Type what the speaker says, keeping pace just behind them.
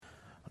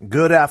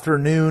Good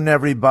afternoon,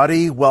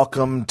 everybody.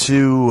 Welcome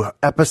to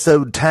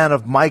episode 10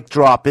 of Mic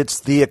Drop. It's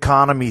The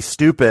Economy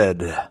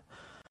Stupid,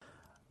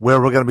 where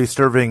we're going to be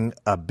serving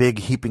a big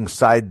heaping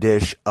side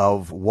dish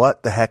of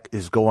what the heck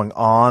is going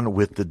on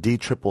with the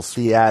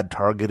DCCC ad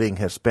targeting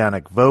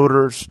Hispanic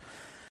voters.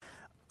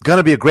 Going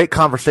to be a great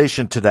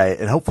conversation today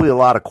and hopefully a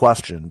lot of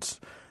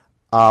questions.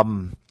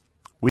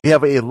 We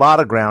have a lot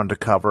of ground to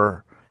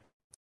cover,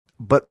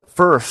 but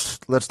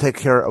first, let's take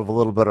care of a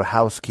little bit of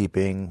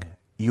housekeeping.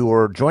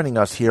 You're joining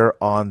us here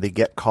on the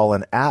Get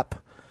Callin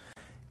app,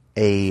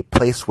 a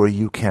place where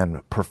you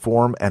can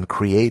perform and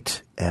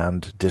create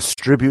and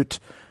distribute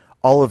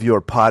all of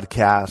your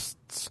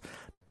podcasts,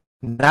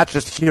 not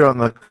just here on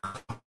the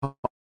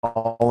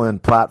Callin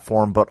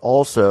platform, but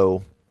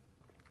also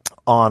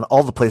on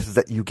all the places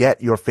that you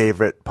get your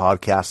favorite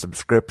podcast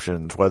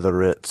subscriptions,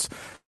 whether it's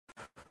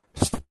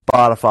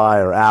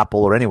Spotify or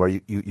Apple or anywhere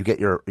you get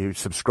you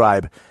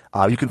subscribe.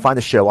 You can find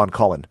the show on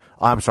Callin.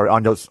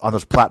 On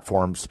those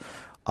platforms.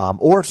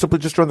 Or simply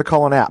just join the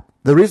Callin app.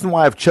 The reason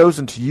why I've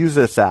chosen to use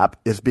this app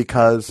is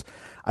because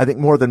I think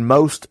more than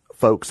most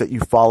folks that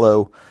you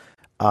follow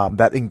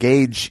that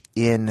engage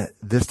in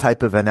this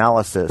type of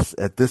analysis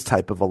at this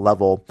type of a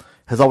level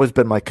has always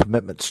been my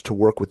commitments to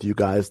work with you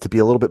guys to be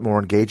a little bit more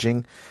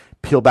engaging,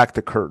 peel back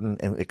the curtain,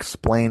 and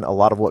explain a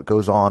lot of what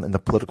goes on in the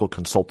political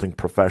consulting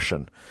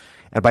profession.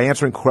 And by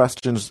answering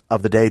questions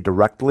of the day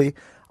directly,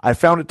 I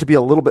found it to be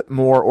a little bit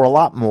more or a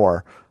lot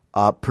more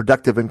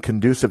productive and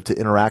conducive to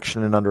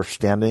interaction and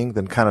understanding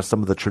than kind of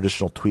some of the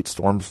traditional tweet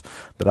storms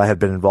that I had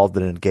been involved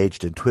in and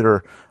engaged in.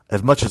 Twitter,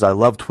 as much as I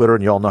love Twitter,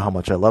 and you all know how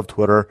much I love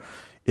Twitter,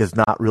 is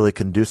not really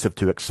conducive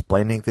to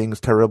explaining things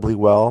terribly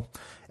well.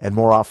 And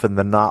more often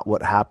than not,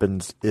 what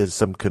happens is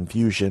some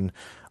confusion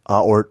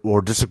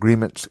or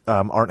disagreements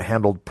aren't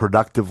handled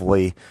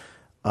productively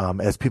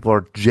as people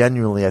are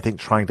genuinely, I think,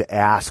 trying to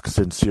ask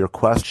sincere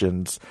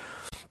questions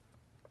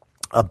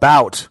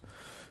about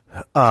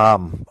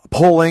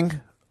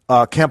polling,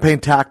 campaign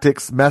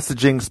tactics,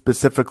 messaging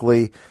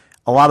specifically.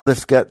 A lot of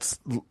this gets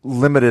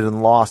limited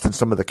and lost in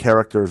some of the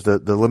characters, the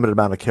limited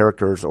amount of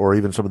characters, or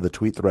even some of the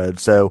tweet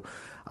threads. So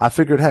I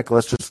figured, heck,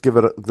 let's just give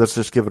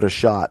it a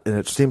shot, and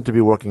it seemed to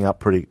be working out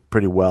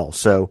pretty well.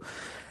 So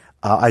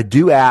I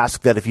do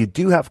ask that if you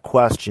do have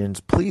questions,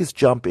 please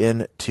jump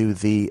into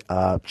the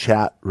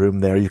chat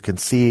room there. You can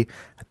see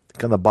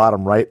on the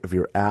bottom right of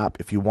your app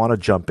if you want to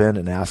jump in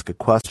and ask a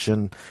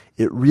question.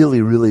 It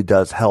really, really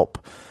does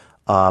help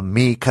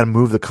me kind of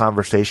move the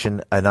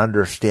conversation and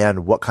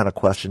understand what kind of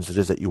questions it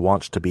is that you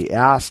want to be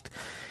asked.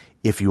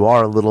 If you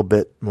are a little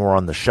bit more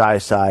on the shy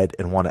side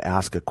and want to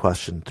ask a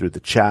question through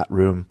the chat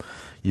room,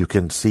 you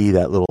can see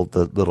that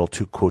the little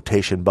two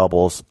quotation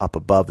bubbles up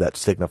above that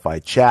signify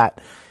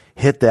chat.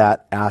 Hit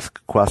that,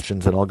 ask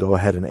questions, and I'll go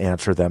ahead and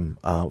answer them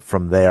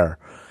from there.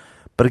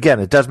 But again,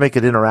 it does make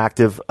it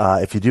interactive.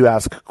 If you do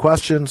ask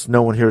questions,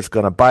 no one here is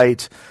going to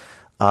bite.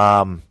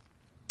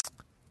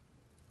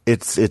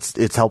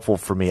 It's helpful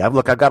for me. I've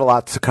got a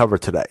lot to cover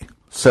today,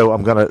 so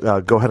I'm going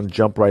to go ahead and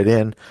jump right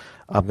in.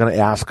 I'm going to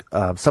ask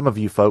some of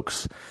you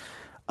folks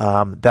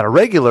that are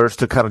regulars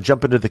to kind of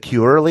jump into the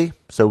queue early,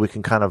 so we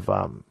can kind of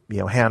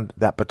hand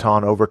that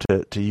baton over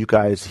to you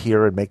guys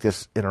here and make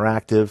this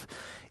interactive.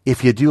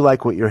 If you do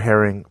like what you're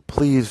hearing,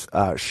 please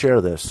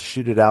share this.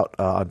 Shoot it out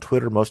on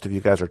Twitter. Most of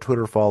you guys are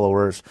Twitter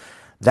followers.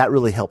 That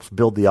really helps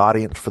build the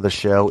audience for the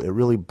show. It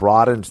really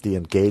broadens the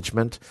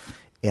engagement,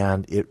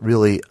 and it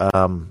really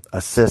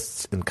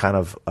assists in kind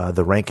of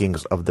the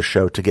rankings of the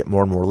show to get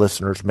more and more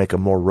listeners, make a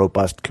more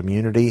robust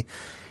community,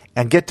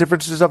 and get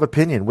differences of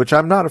opinion, which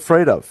I'm not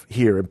afraid of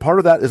here. And part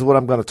of that is what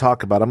I'm going to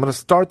talk about. I'm going to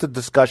start the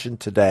discussion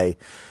today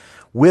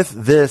with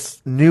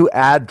this new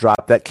ad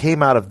drop that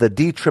came out of the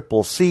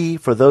DCCC.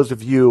 For those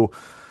of you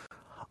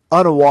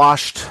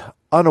unwashed,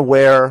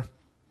 unaware,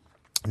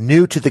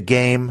 new to the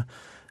game,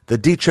 the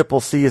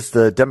DCCC is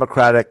the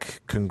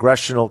Democratic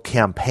Congressional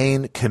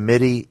Campaign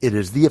Committee. It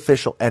is the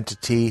official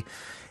entity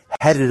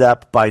headed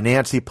up by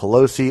Nancy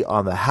Pelosi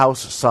on the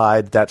House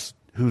side. That's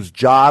whose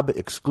job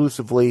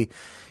exclusively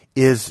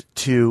is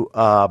to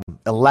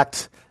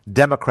elect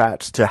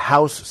Democrats to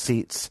House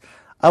seats,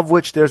 of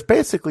which there's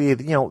basically,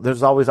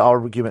 there's always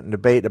argument and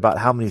debate about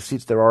how many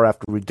seats there are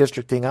after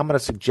redistricting. I'm going to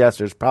suggest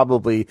there's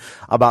probably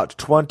about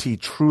 20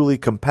 truly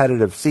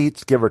competitive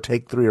seats, give or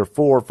take 3 or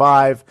 4 or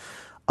 5,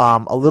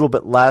 a little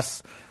bit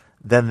less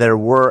than there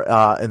were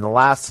in the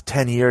last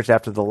 10 years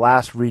after the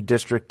last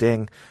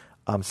redistricting,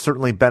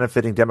 certainly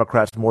benefiting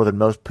Democrats more than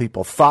most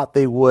people thought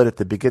they would at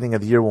the beginning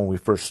of the year when we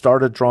first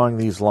started drawing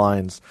these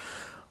lines.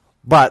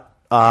 But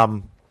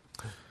the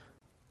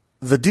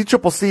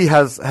DCCC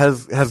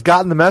has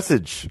gotten the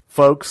message,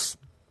 folks,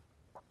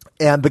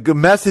 and the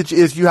message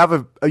is you have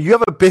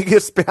a big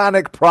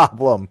Hispanic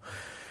problem.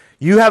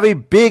 You have a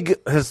big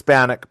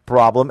Hispanic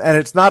problem, and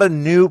it's not a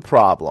new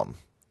problem.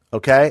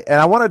 Okay, and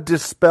I want to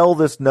dispel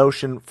this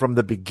notion from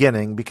the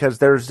beginning because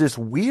there's this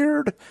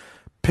weird,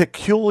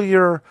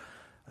 peculiar,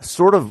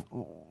 sort of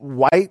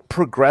white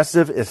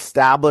progressive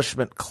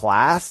establishment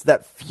class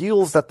that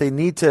feels that they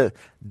need to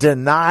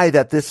deny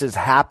that this is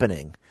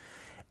happening.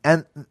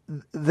 And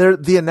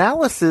the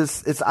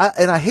analysis is,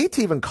 and I hate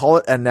to even call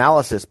it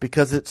analysis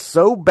because it's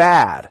so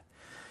bad.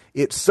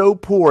 It's so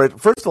poor.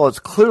 First of all, it's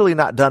clearly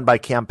not done by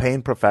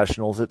campaign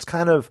professionals. It's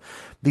kind of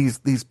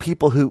these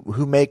people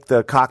who make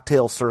the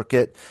cocktail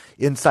circuit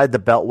inside the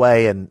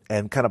Beltway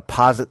and kind of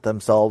posit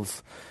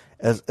themselves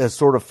as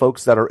sort of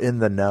folks that are in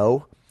the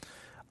know.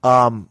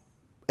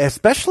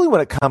 Especially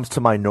when it comes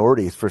to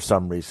minorities for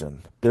some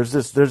reason. There's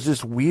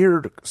this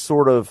weird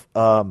sort of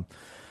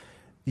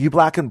you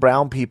black and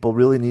brown people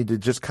really need to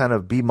just kind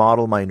of be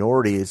model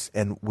minorities,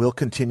 and we'll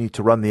continue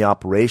to run the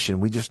operation.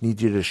 We just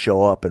need you to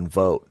show up and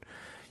vote.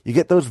 You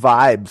get those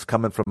vibes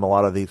coming from a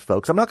lot of these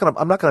folks. I'm not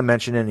gonna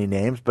mention any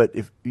names, but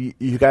if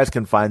you guys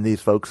can find these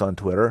folks on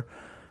Twitter,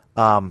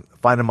 find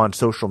them on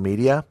social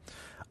media.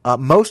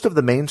 Most of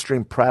the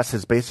mainstream press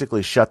has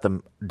basically shut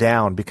them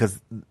down because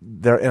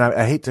and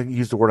I hate to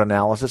use the word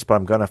analysis, but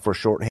I'm gonna for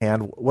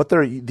shorthand.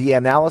 The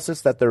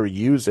analysis that they're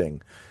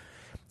using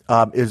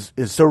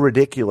is so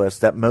ridiculous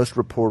that most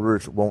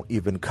reporters won't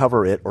even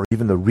cover it, or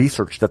even the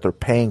research that they're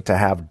paying to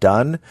have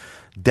done,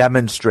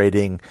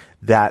 demonstrating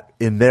that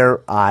in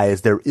their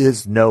eyes there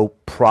is no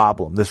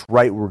problem. This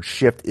rightward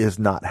shift is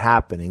not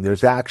happening.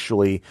 There's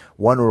actually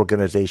one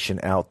organization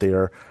out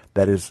there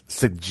that is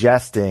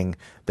suggesting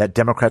that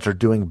Democrats are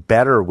doing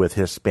better with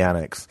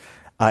Hispanics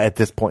at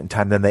this point in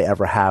time than they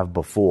ever have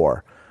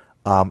before.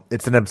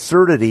 It's an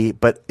absurdity,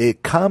 but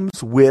it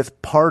comes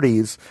with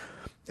parties,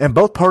 and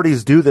both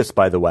parties do this,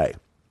 by the way.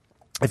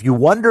 If you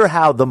wonder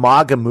how the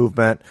MAGA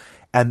movement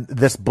and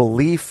this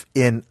belief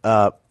in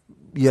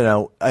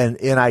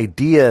in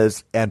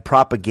ideas and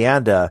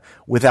propaganda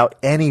without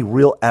any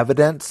real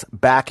evidence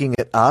backing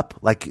it up,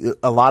 like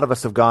a lot of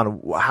us have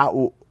gone,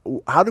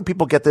 how do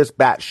people get this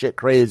batshit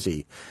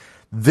crazy?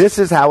 This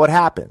is how it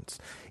happens.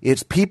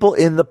 It's people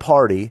in the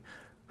party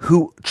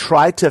who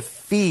try to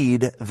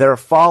feed their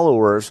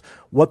followers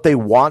what they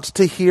want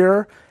to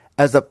hear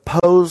as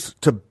opposed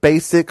to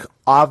basic,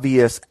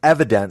 obvious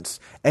evidence,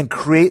 and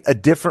create a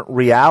different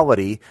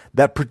reality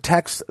that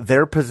protects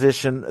their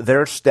position,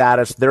 their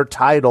status, their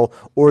title,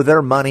 or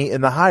their money in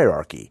the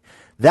hierarchy.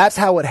 That's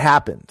how it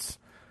happens.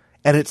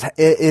 And it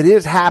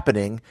is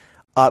happening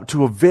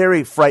to a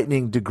very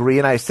frightening degree.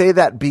 And I say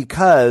that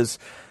because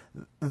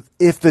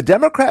if the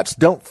Democrats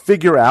don't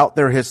figure out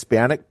their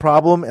Hispanic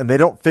problem, and they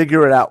don't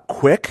figure it out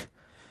quick,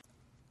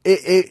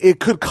 it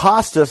could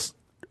cost us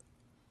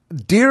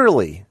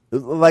dearly,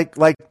 like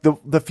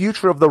the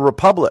future of the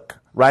republic,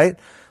 right?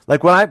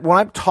 Like when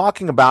I'm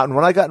talking about, and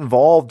when I got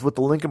involved with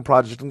the Lincoln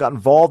Project and got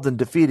involved in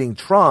defeating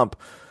Trump,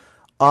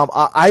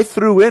 I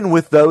threw in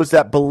with those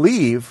that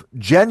believe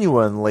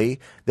genuinely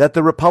that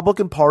the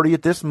Republican Party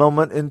at this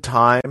moment in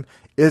time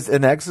is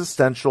an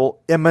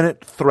existential,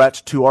 imminent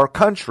threat to our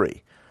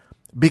country,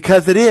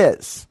 because it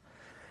is.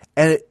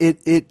 And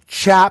it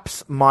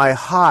chaps my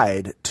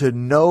hide to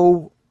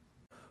no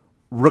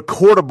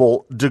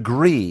recordable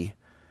degree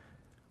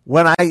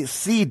when I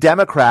see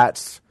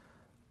Democrats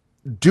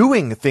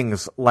doing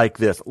things like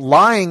this,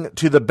 lying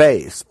to the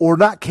base, or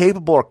not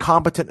capable or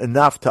competent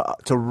enough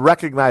to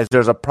recognize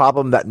there's a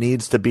problem that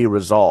needs to be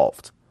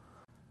resolved.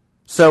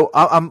 So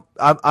I'm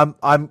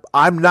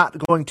not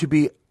going to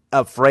be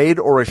afraid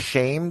or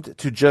ashamed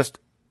to just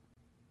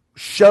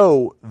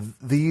show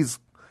these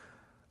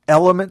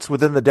elements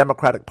within the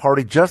Democratic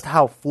Party just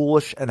how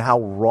foolish and how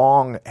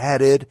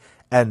wrong-headed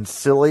and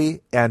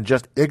silly and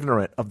just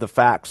ignorant of the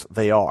facts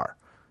they are.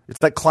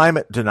 It's like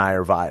climate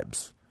denier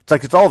vibes. It's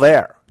like it's all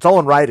there. It's all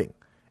in writing.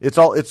 It's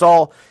all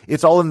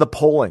in the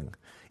polling.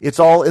 It's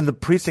all in the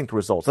precinct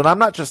results. And I'm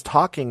not just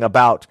talking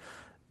about,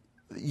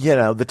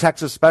 the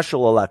Texas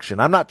special election.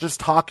 I'm not just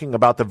talking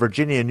about the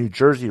Virginia and New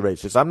Jersey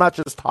races. I'm not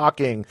just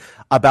talking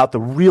about the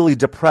really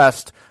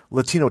depressed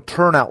Latino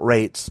turnout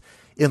rates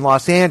in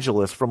Los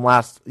Angeles from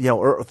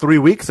or 3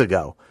 weeks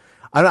ago.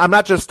 I'm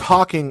not just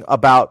talking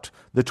about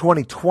the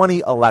 2020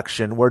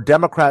 election where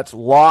Democrats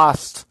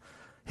lost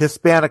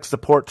Hispanic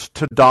support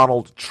to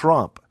Donald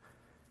Trump.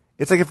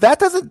 It's like, if that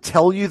doesn't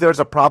tell you there's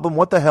a problem,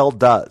 what the hell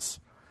does?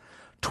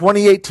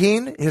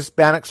 2018,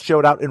 Hispanics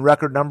showed out in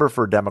record number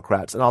for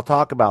Democrats, and I'll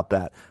talk about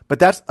that. But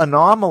that's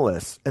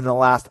anomalous in the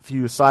last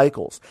few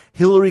cycles.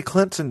 Hillary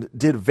Clinton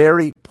did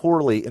very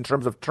poorly in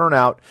terms of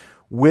turnout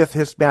with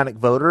Hispanic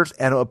voters,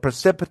 and a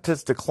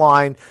precipitous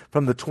decline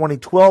from the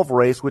 2012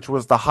 race, which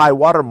was the high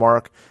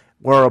watermark,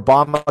 where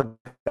Obama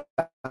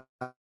got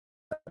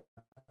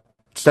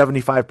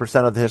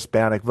 75% of the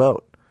Hispanic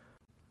vote.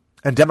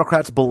 And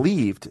Democrats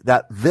believed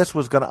that this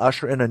was going to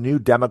usher in a new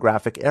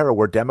demographic era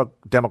where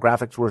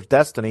demographics were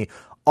destiny.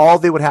 All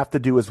they would have to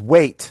do is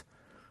wait,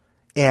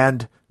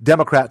 and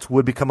Democrats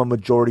would become a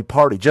majority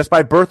party just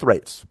by birth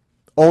rates.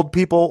 Old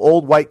people,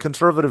 old white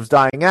conservatives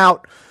dying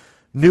out,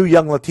 new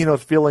young Latinos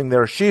filling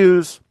their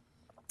shoes.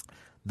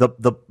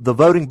 The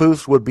voting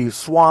booths would be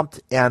swamped,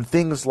 and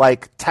things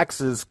like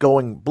Texas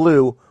going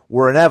blue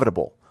were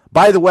inevitable.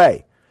 By the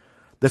way,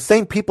 the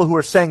same people who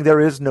are saying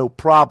there is no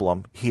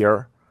problem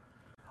here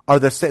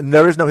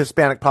there is no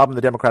Hispanic problem in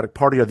the Democratic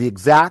Party are the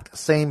exact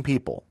same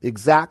people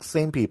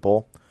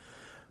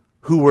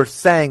who were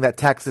saying that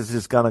Texas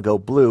is going to go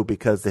blue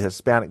because the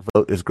Hispanic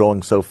vote is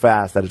growing so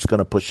fast that it's going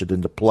to push it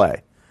into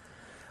play.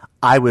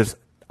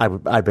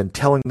 I've been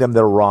telling them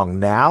they're wrong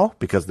now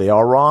because they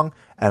are wrong,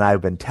 and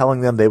I've been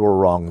telling them they were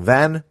wrong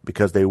then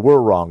because they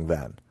were wrong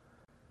then.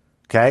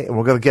 Okay, and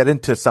we're going to get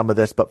into some of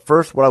this, but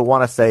first what I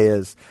want to say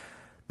is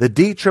the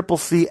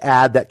DCCC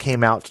ad that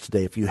came out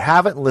today, if you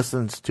haven't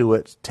listened to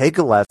it, take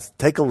a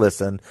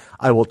listen.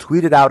 I will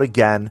tweet it out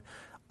again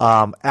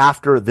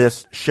after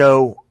this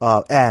show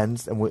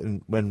ends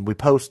and when we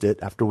post it,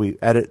 after we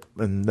edit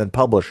and then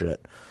publish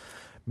it,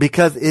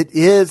 because it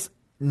is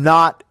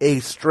not a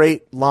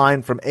straight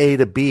line from A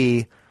to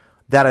B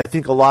that I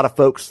think a lot of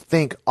folks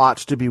think ought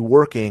to be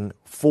working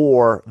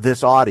for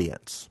this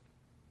audience.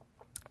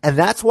 And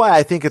that's why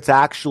I think it's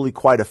actually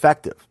quite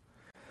effective.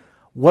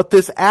 What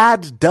this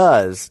ad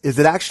does is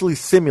it actually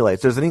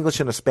simulates. There's an English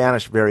and a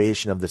Spanish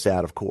variation of this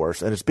ad, of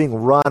course, and it's being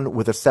run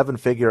with a seven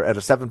figure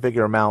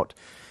amount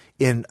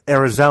in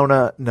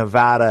Arizona,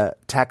 Nevada,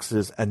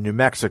 Texas, and New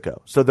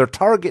Mexico. So their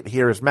target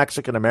here is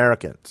Mexican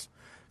Americans.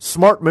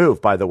 Smart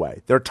move, by the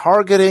way. They're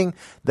targeting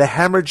the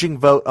hemorrhaging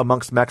vote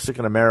amongst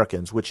Mexican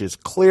Americans, which is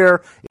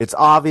clear, it's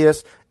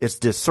obvious, it's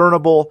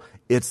discernible,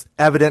 it's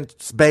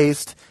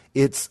evidence-based,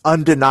 it's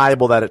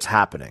undeniable that it's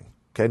happening.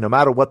 Okay, no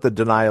matter what the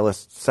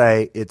denialists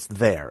say, it's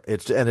there.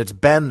 It's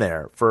been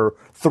there for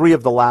 3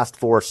 of the last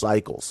 4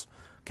 cycles.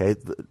 Okay,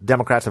 the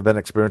Democrats have been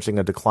experiencing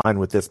a decline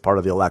with this part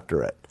of the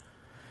electorate.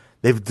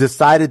 They've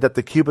decided that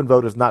the Cuban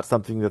vote is not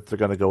something that they're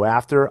going to go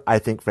after. I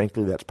think,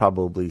 frankly, that's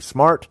probably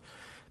smart.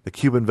 The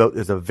Cuban vote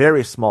is a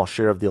very small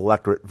share of the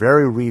electorate,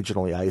 very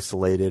regionally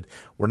isolated.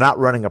 We're not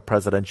running a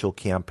presidential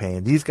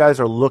campaign. These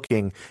guys are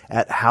looking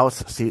at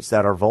House seats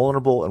that are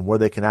vulnerable and where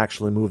they can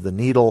actually move the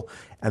needle.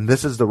 And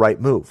this is the right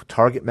move.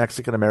 Target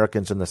Mexican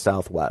Americans in the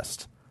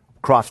Southwest,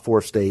 across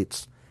 4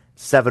 states,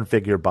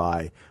 7-figure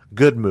buy.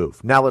 Good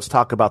move. Now let's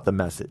talk about the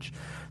message.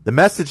 The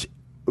message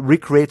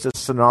recreates a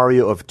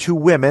scenario of 2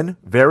 women,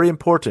 very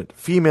important,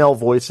 female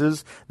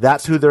voices.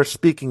 That's who they're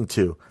speaking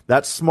to.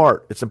 That's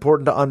smart. It's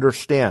important to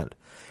understand.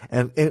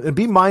 And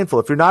be mindful,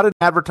 if you're not in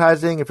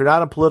advertising, if you're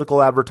not in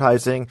political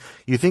advertising,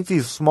 you think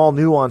these small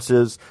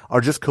nuances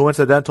are just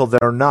coincidental.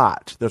 They're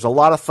not. There's a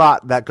lot of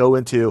thought that go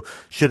into,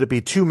 should it be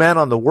 2 men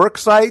on the work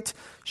site?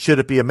 Should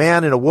it be a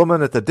man and a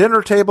woman at the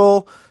dinner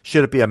table?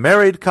 Should it be a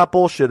married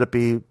couple? Should it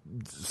be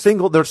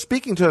single? They're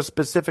speaking to a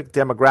specific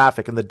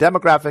demographic, and the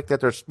demographic that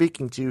they're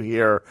speaking to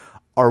here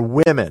are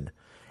women.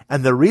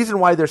 And the reason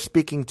why they're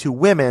speaking to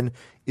women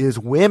is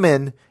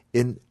women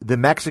in the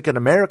Mexican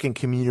American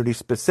community,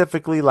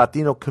 specifically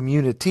Latino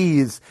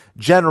communities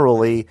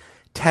generally,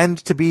 tend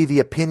to be the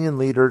opinion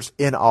leaders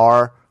in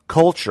our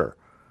culture.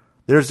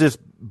 There's this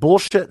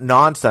bullshit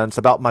nonsense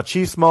about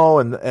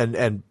machismo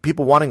and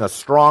people wanting a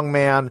strong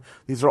man.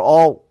 These are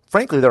all,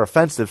 frankly, they're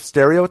offensive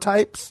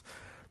stereotypes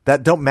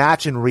that don't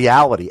match in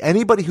reality.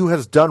 Anybody who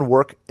has done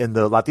work in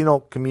the Latino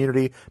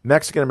community,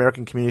 Mexican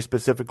American community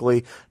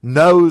specifically,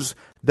 knows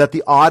that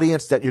the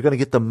audience that you're going to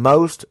get the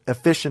most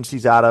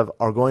efficiencies out of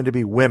are going to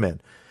be women.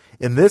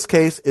 In this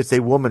case, it's a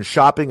woman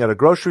shopping at a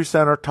grocery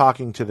center,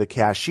 talking to the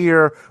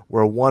cashier,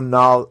 where one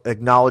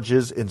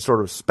acknowledges in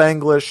sort of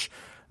Spanglish.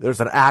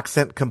 There's an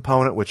accent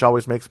component, which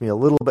always makes me a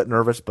little bit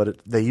nervous, but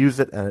they use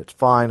it and it's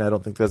fine. I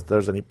don't think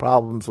there's any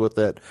problems with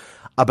it.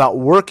 About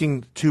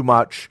working too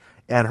much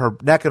and her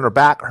neck and her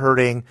back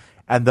hurting,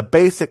 and the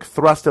basic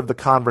thrust of the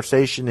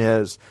conversation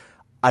is,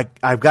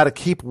 I've got to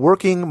keep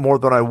working more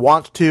than I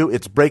want to.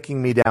 It's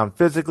breaking me down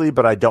physically,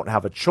 but I don't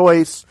have a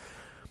choice.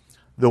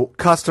 The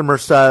customer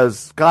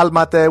says,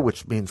 "Cálmate,"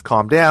 which means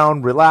calm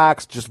down,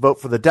 relax, just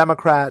vote for the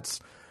Democrats.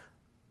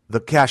 The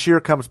cashier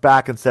comes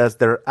back and says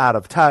they're out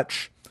of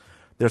touch.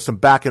 There's some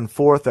back and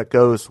forth that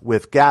goes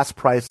with gas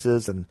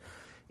prices, and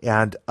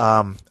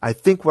I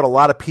think what a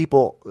lot of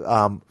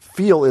people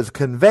feel is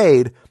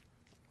conveyed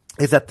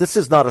is that this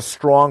is not a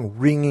strong,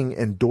 ringing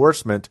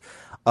endorsement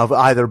of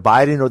either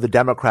Biden or the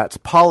Democrats'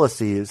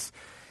 policies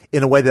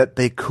in a way that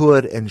they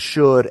could and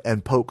should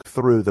and poke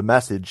through the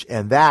message.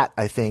 And that,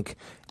 I think,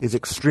 is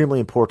extremely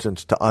important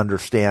to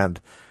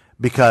understand,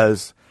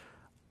 because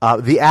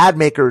the ad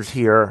makers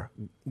here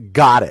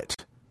got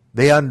it.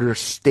 They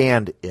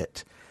understand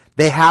it.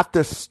 They have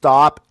to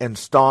stop and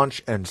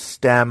staunch and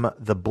stem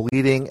the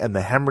bleeding and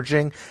the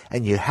hemorrhaging,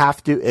 and you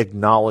have to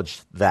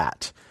acknowledge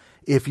that.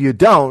 If you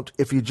don't,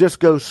 if you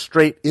just go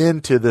straight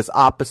into this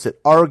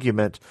opposite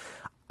argument,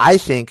 I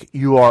think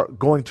you are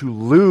going to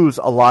lose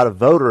a lot of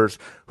voters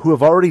who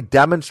have already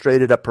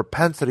demonstrated a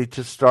propensity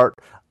to start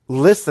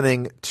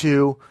listening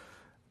to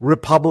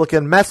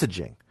Republican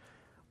messaging.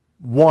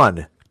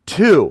 1.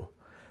 2,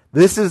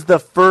 this is the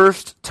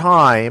first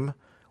time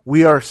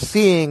we are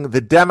seeing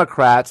the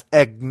Democrats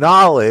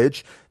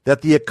acknowledge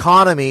that the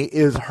economy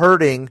is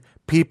hurting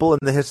people in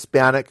the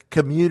Hispanic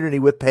community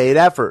with paid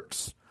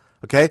efforts.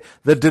 Okay,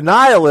 the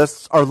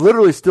denialists are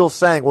literally still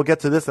saying, we'll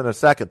get to this in a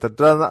second,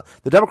 the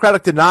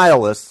Democratic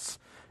denialists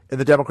in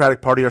the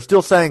Democratic Party are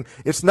still saying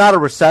it's not a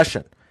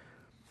recession.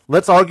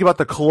 Let's argue about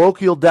the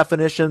colloquial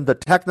definition, the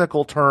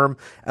technical term,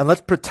 and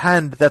let's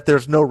pretend that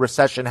there's no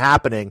recession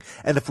happening.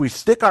 And if we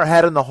stick our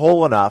head in the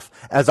hole enough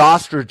as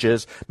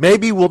ostriches,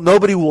 maybe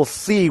nobody will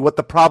see what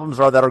the problems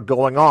are that are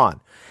going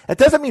on. It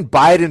doesn't mean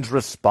Biden's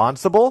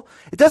responsible.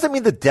 It doesn't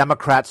mean the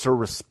Democrats are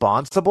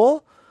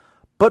responsible.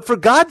 But for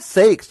God's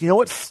sakes, you know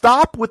what?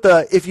 Stop with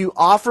if you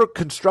offer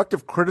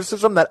constructive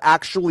criticism that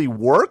actually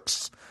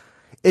works,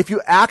 if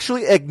you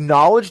actually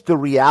acknowledge the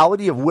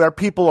reality of where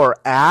people are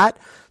at,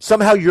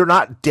 somehow you're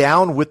not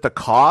down with the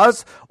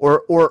cause,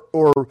 or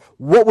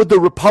what would the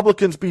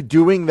Republicans be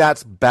doing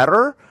that's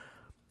better?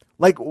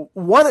 Like,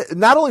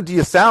 not only do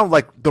you sound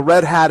like the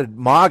red-hatted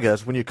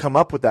MAGAs when you come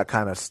up with that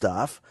kind of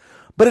stuff,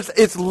 but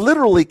it's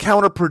literally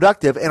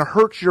counterproductive and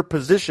hurts your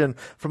position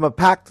from a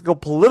practical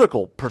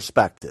political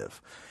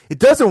perspective. It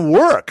doesn't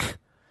work.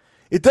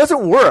 It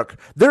doesn't work.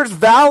 There's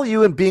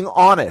value in being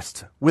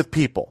honest with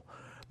people.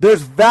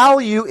 There's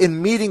value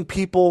in meeting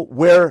people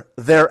where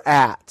they're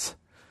at.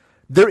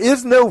 There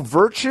is no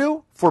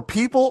virtue for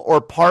people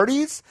or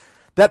parties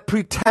that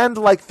pretend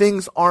like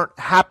things aren't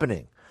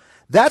happening.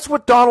 That's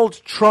what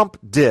Donald Trump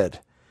did.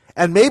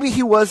 And maybe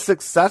he was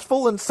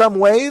successful in some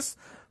ways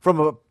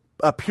from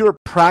a pure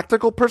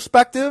practical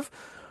perspective,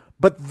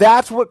 but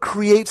that's what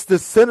creates the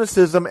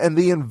cynicism and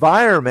the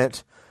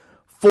environment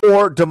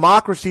for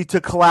democracy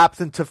to collapse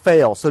and to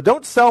fail. So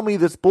don't sell me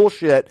this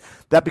bullshit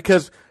that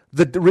because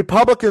the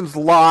Republicans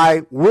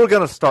lie, we're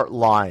going to start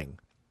lying.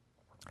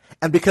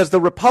 And because the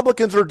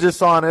Republicans are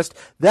dishonest,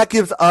 that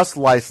gives us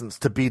license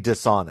to be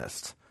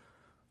dishonest.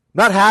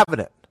 Not having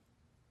it.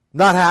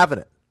 Not having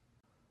it.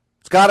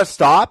 It's got to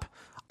stop.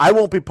 I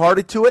won't be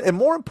party to it. And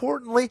more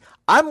importantly,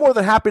 I'm more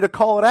than happy to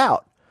call it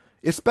out,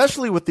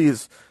 especially with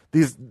these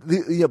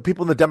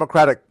people in the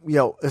Democratic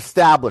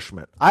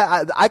establishment.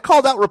 I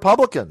called out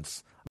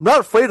Republicans. I'm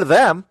not afraid of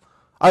them.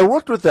 I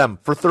worked with them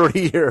for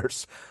 30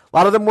 years. A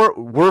lot of them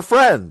were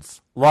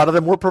friends. A lot of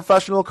them were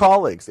professional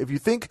colleagues. If you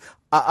think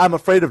I'm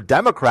afraid of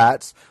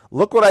Democrats,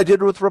 look what I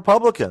did with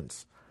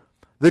Republicans.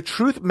 The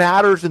truth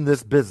matters in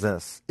this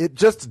business. It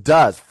just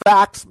does.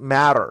 Facts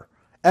matter.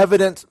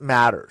 Evidence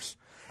matters.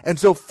 And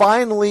so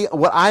finally,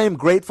 what I am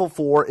grateful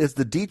for is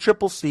the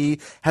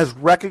DCCC has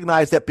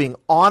recognized that being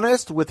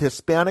honest with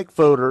Hispanic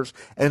voters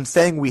and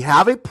saying we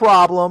have a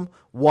problem,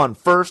 one,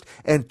 first,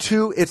 and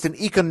two, it's an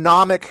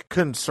economic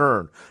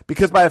concern.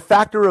 Because by a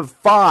factor of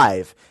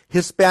 5,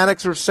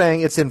 Hispanics are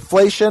saying it's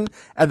inflation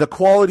and the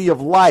quality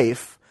of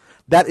life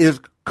that is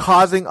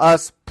causing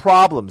us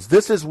problems.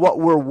 This is what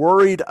we're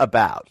worried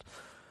about.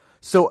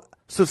 So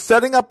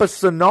setting up a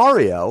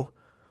scenario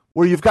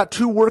where you've got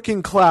 2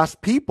 working class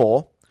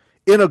people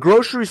in a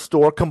grocery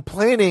store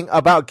complaining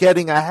about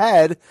getting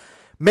ahead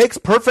makes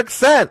perfect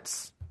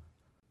sense.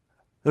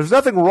 There's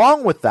nothing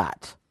wrong with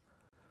that.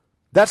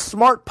 That's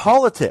smart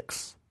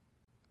politics.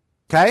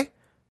 Okay?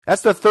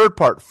 That's the third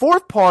part.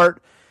 Fourth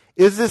part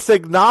is this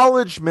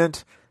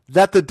acknowledgement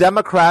that the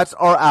Democrats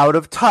are out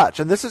of touch.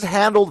 And this is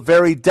handled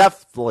very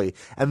deftly.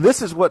 And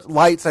this is what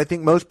lights, I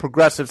think, most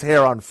progressives'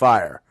 hair on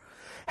fire.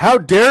 How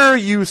dare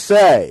you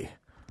say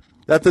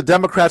that the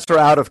Democrats are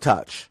out of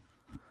touch?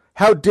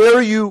 How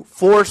dare you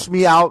force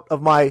me out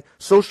of my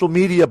social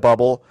media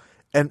bubble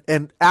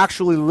and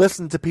actually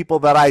listen to people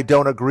that I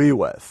don't agree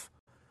with?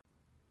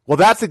 Well,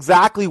 that's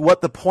exactly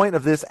what the point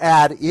of this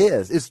ad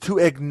is to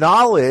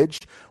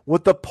acknowledge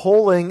what the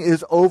polling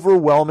is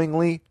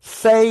overwhelmingly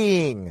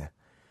saying,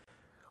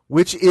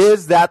 which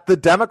is that the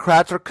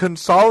Democrats are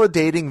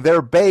consolidating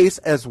their base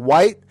as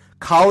white,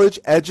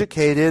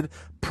 college-educated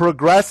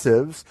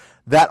progressives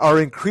that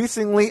are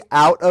increasingly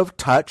out of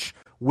touch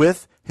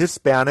with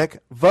Hispanic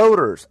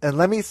voters. And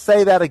let me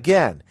say that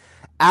again,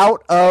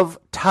 out of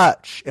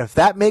touch. If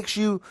that makes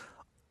you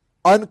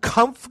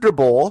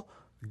uncomfortable,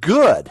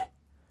 good.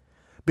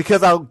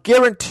 Because I'll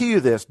guarantee you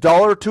this,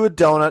 dollar to a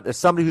donut, as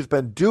somebody who's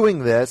been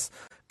doing this,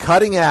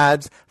 cutting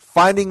ads,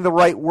 finding the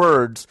right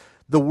words,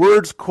 the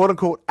words quote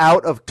unquote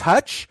out of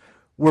touch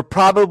were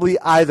probably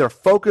either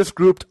focus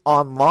grouped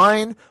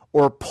online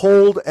or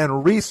polled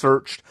and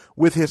researched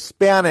with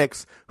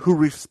Hispanics who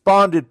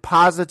responded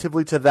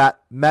positively to that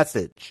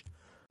message.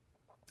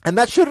 And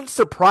that shouldn't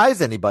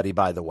surprise anybody,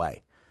 by the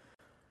way.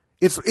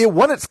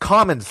 One, it's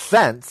common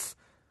sense,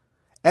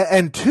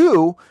 and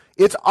two,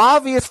 it's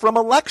obvious from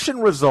election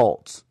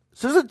results.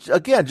 So this isn't,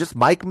 again, just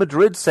Mike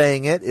Madrid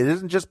saying it. It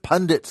isn't just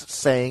pundits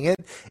saying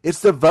it.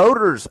 It's the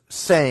voters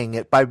saying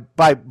it by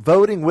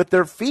voting with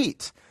their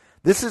feet.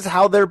 This is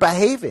how they're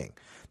behaving.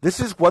 This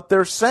is what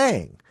they're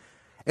saying.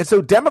 And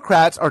so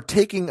Democrats are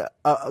taking,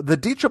 the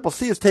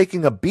DCCC is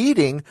taking a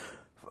beating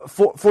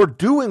for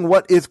doing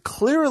what is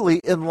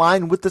clearly in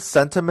line with the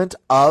sentiment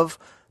of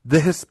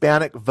the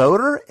Hispanic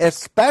voter,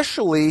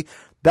 especially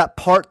that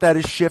part that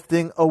is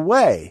shifting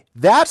away.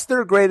 That's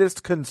their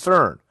greatest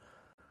concern.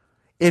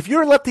 If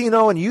you're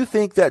Latino and you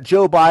think that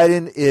Joe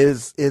Biden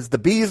is the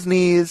bee's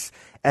knees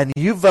and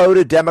you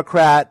voted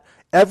Democrat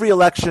every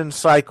election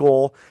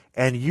cycle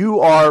and you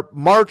are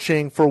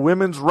marching for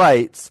women's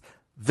rights,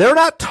 they're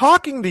not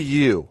talking to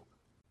you.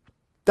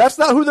 That's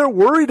not who they're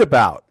worried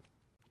about.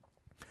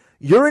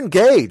 You're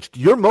engaged.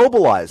 You're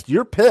mobilized.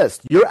 You're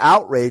pissed. You're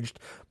outraged.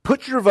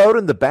 Put your vote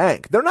in the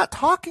bank. They're not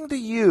talking to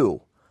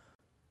you.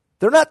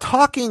 They're not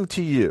talking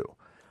to you.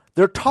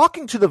 They're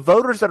talking to the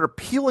voters that are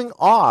peeling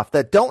off,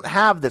 that don't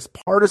have this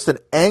partisan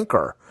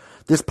anchor,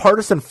 this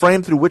partisan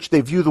frame through which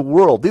they view the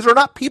world. These are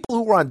not people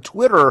who are on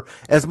Twitter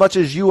as much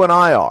as you and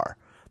I are.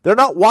 They're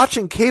not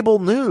watching cable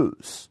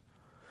news.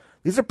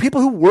 These are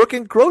people who work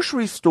in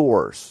grocery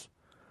stores.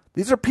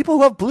 These are people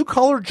who have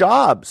blue-collar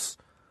jobs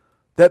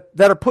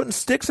that are putting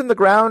sticks in the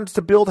ground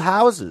to build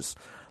houses,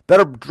 that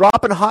are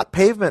dropping hot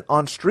pavement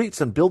on streets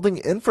and building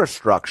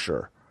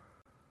infrastructure.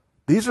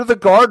 These are the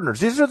gardeners.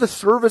 These are the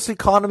service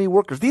economy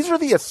workers. These are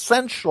the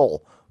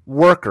essential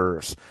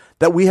workers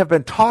that we have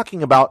been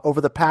talking about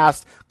over the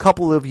past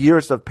couple of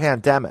years of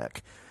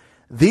pandemic.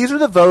 These are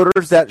the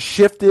voters that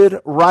shifted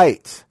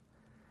right.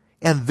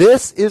 And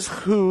this is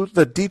who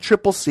the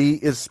DCCC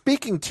is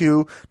speaking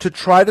to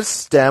try to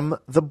stem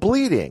the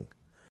bleeding.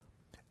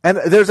 And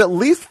there's at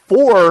least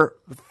four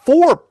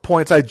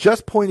points I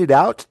just pointed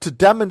out to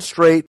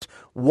demonstrate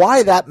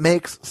why that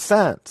makes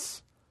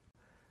sense.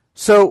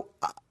 So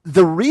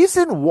the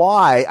reason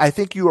why I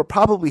think you are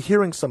probably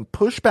hearing some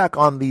pushback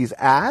on these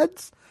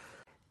ads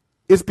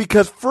is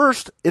because,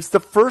 first, it's the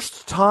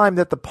first time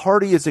that the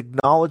party is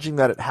acknowledging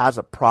that it has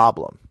a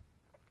problem.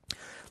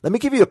 Let me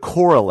give you a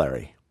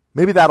corollary.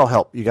 Maybe that'll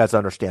help you guys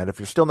understand if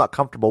you're still not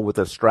comfortable with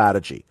this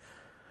strategy.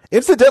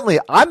 Incidentally,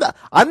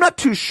 I'm not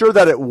too sure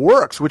that it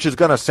works, which is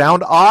going to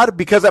sound odd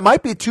because it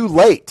might be too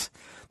late.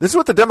 This is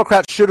what the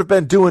Democrats should have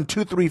been doing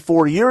 2, 3,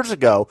 4 years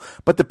ago,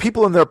 but the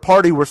people in their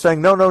party were saying,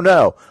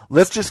 no.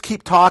 Let's just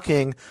keep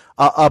talking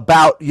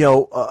about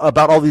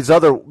all these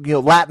other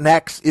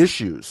Latinx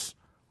issues.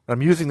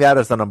 I'm using that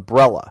as an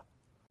umbrella.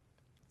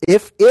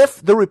 If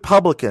the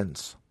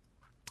Republicans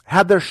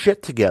had their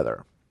shit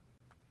together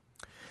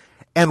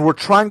and were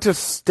trying to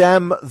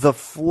stem the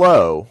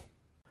flow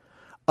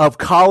of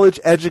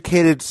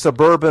college-educated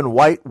suburban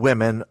white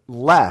women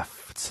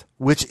left,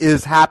 which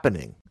is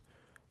happening.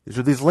 These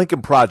are these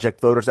Lincoln Project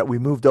voters that we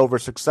moved over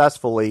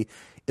successfully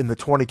in the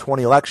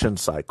 2020 election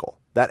cycle.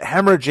 That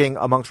hemorrhaging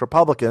amongst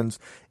Republicans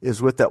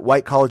is with that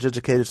white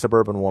college-educated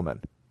suburban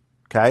woman.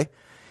 Okay?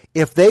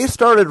 If they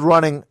started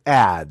running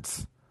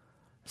ads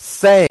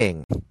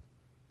saying,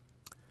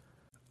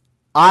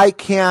 I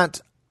can't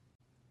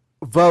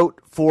vote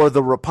for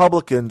the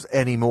Republicans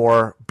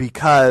anymore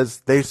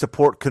because they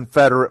support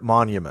Confederate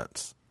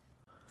monuments.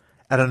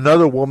 And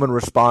another woman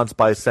responds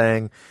by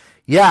saying,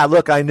 yeah,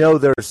 look, I know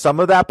there's some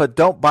of that, but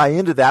don't buy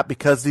into that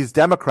because these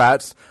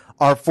Democrats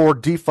are for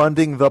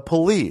defunding the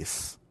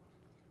police.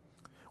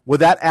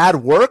 Would that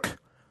ad work?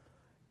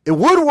 It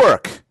would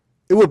work.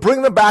 It would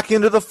bring them back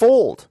into the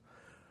fold.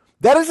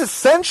 That is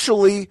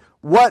essentially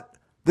what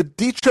the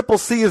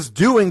DCCC is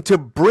doing to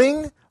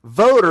bring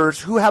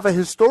voters who have a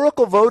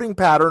historical voting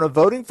pattern of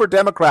voting for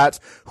Democrats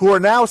who are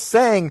now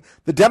saying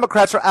the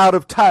Democrats are out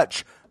of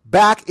touch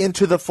back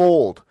into the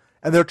fold.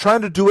 And they're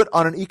trying to do it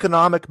on an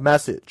economic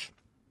message.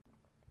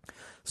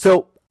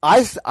 So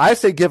I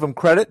say give them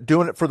credit,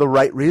 doing it for the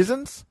right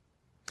reasons,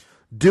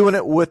 doing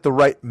it with the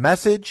right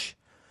message,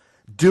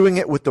 doing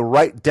it with the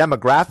right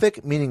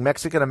demographic, meaning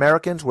Mexican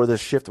Americans, where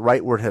this shift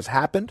rightward has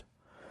happened.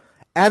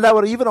 And I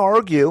would even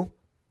argue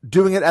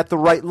doing it at the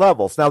right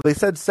levels. Now, they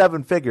said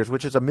 7 figures,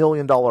 which is $1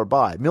 million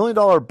buy. $1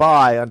 million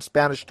buy on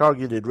Spanish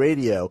targeted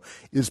radio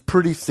is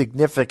pretty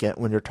significant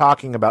when you're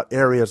talking about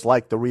areas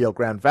like the Rio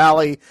Grande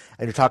Valley,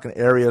 and you're talking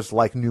areas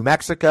like New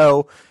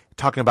Mexico,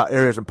 talking about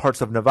areas in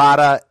parts of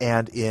Nevada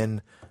and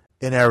in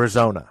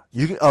Arizona.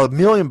 $1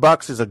 million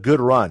is a good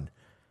run.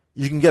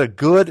 You can get a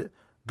good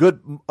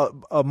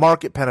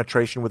market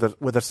penetration with a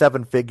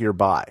 7-figure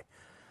buy.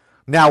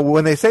 Now,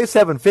 when they say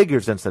 7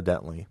 figures,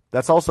 incidentally,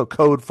 that's also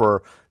code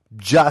for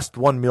just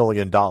 $1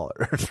 million,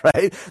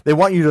 right? They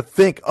want you to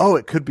think,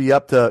 it could be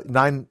up to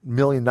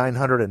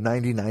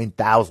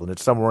 9,999,000.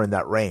 It's somewhere in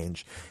that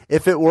range.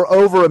 If it were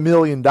over $1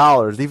 million,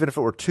 even if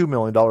it were $2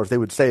 million, they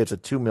would say it's a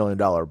 $2 million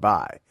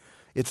buy.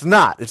 It's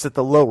not. It's at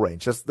the low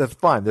range. That's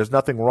fine. There's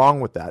nothing wrong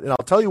with that. And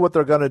I'll tell you what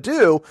they're going to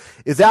do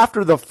is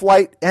after the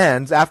flight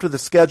ends, after the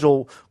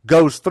schedule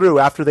goes through,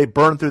 after they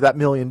burn through that $1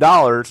 million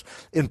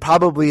in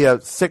probably a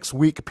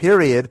 6-week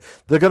period,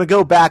 they're going to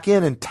go back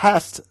in and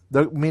test,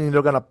 meaning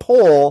they're going to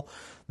poll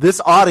this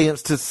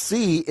audience to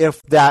see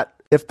if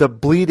the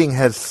bleeding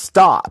has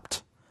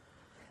stopped.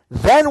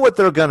 Then what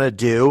they're going to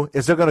do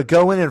is they're going to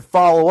go in and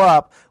follow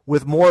up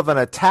with more of an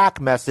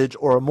attack message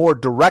or a more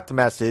direct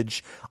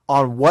message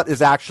on what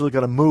is actually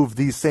going to move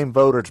these same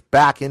voters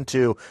back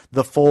into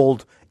the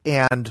fold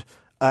and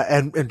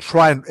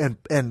try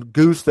and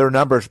goose their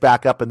numbers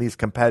back up in these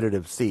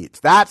competitive seats.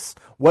 That's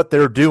what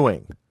they're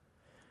doing.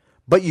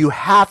 But you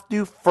have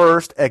to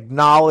first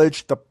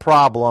acknowledge the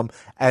problem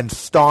and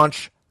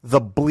staunch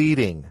the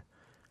bleeding.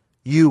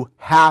 You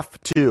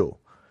have to,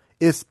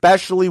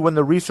 especially when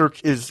the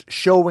research is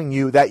showing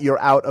you that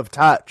you're out of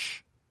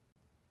touch.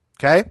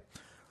 Okay?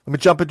 Let me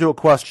jump into a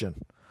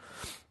question.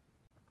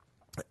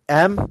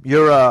 Em,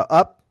 you're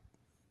up.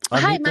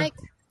 Hi, Mike.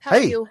 How are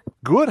you?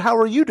 Good. How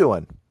are you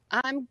doing?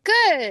 I'm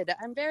good.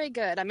 I'm very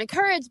good. I'm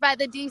encouraged by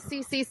the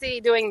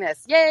DCCC doing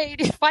this. Yay!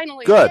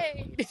 Finally, Good.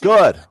 Yay.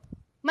 Good.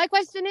 My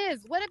question is,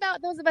 what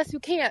about those of us who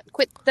can't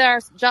quit their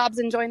jobs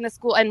and join the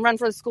school and run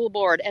for the school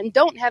board and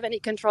don't have any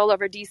control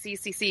over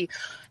DCCC?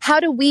 How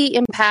do we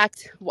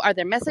impact? Are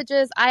there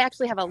messages? I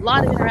actually have a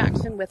lot of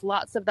interaction with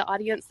lots of the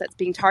audience that's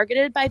being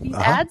targeted by these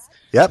ads.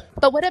 Yep.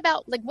 But what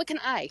about, like, what can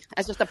I,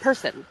 as just a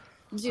person,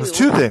 do? There's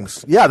two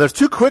things. Yeah, there's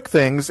two quick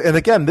things. And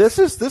again, this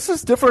is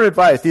different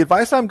advice. The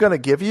advice I'm going to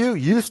give you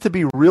used to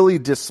be really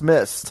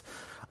dismissed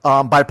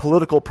by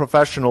political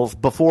professionals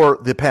before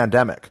the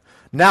pandemic.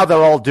 Now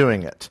they're all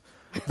doing it.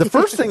 The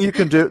first thing you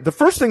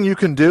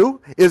can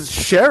do is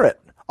share it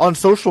on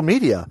social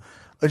media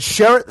and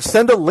share it.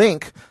 Send a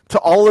link to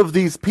all of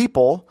these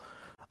people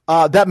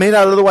that may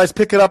not otherwise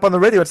pick it up on the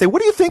radio and say,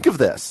 "What do you think of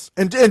this?"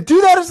 And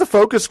do that as a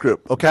focus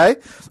group. Okay.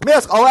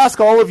 I'll ask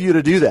all of you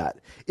to do that.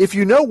 If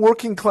you know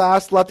working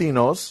class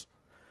Latinos,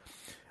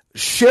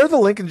 share the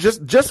link and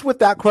just with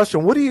that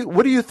question, what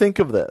do you think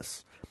of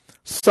this?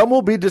 Some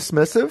will be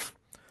dismissive,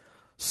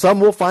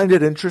 some will find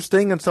it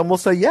interesting, and some will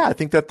say, "Yeah, I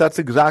think that's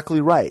exactly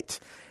right."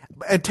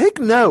 And take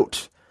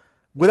note,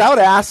 without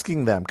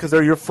asking them, because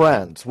they're your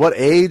friends, what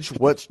age,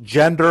 what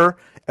gender,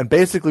 and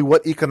basically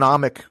what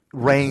economic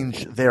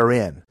range they're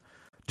in.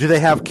 Do they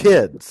have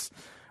kids?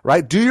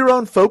 Right? Do your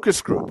own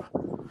focus group,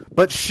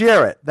 but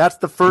share it. That's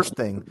the first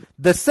thing.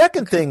 The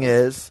second thing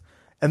is,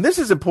 and this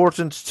is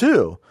important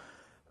too,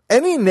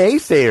 any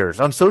naysayers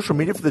on social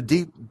media for the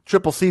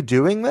DCCC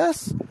doing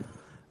this,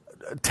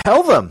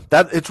 tell them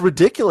that it's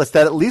ridiculous,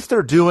 that at least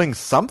they're doing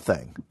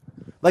something.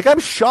 Like, I'm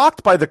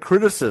shocked by the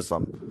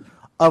criticism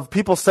of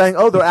people saying,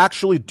 "Oh, they're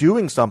actually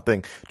doing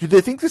something." Do they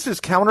think this is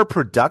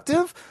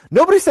counterproductive?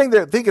 Nobody's saying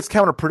they think it's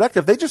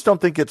counterproductive. They just don't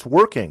think it's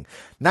working.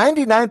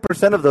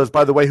 99% of those,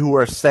 by the way, who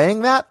are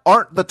saying that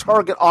aren't the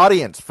target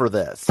audience for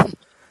this.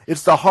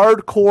 It's the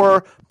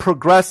hardcore,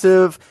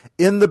 progressive,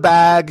 in the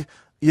bag,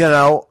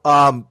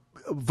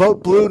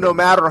 vote blue no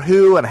matter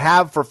who, and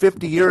have for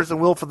 50 years and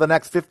will for the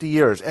next 50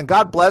 years. And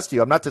God bless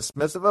you. I'm not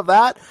dismissive of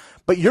that,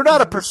 but you're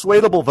not a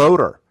persuadable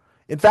voter.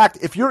 In fact,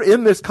 if you're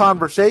in this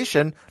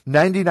conversation,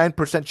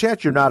 99%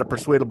 chance you're not a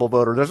persuadable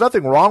voter. There's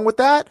nothing wrong with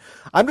that.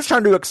 I'm just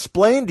trying to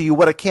explain to you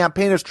what a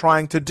campaign is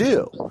trying to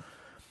do.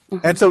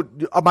 And so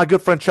my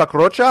good friend Chuck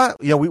Rocha,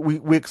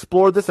 we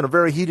explored this in a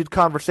very heated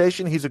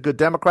conversation. He's a good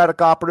Democratic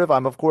operative.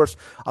 I'm, of course,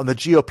 on the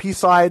GOP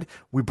side.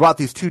 We brought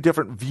these two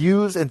different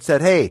views and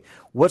said, "Hey,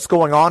 what's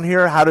going on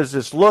here? How does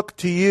this look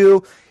to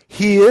you?"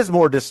 He is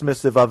more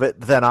dismissive of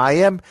it than I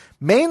am,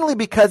 mainly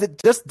because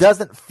it just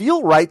doesn't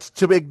feel right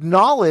to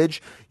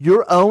acknowledge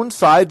your own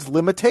side's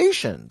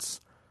limitations.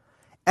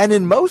 And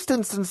in most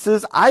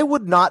instances, I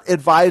would not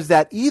advise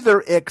that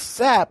either,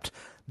 except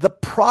the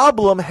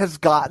problem has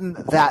gotten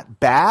that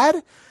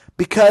bad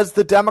because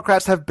the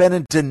Democrats have been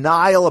in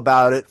denial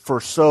about it for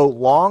so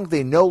long,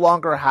 they no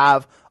longer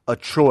have a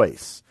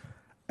choice.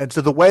 And so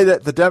the way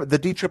that the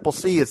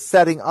DCCC is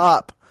setting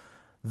up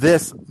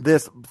this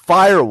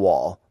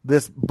firewall,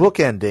 this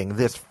bookending,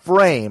 this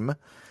frame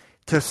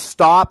to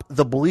stop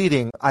the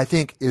bleeding, I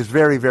think is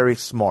very, very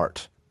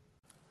smart.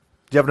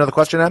 Do you have another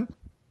question, Em?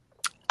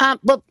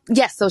 Well,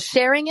 yes. So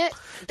sharing it,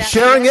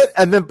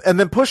 and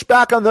then push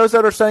back on those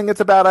that are saying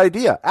it's a bad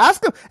idea.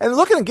 Ask them and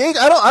look and engage.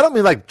 I don't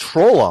mean like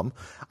troll them.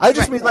 I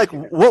just mean like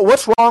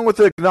what's wrong with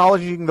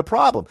acknowledging the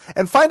problem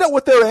and find out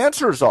what their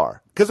answers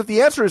are. Because if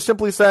the answer is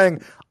simply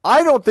saying,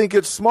 "I don't think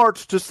it's smart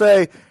to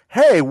say,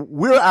 hey,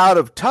 we're out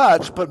of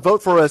touch, but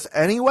vote for us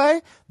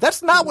anyway,"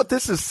 that's not what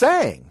this is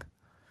saying.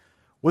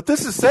 What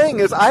this is saying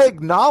is, I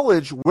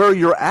acknowledge where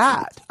you're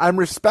at. I'm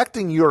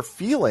respecting your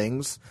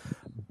feelings,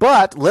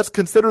 but let's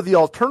consider the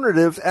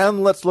alternatives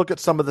and let's look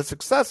at some of the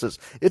successes.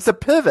 It's a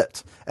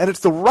pivot, and it's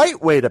the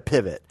right way to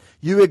pivot.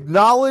 You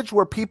acknowledge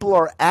where people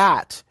are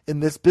at in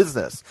this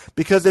business,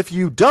 because if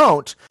you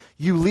don't,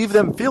 you leave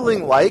them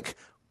feeling like,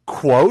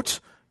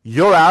 quote,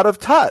 "you're out of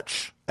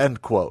touch,"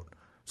 end quote.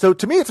 So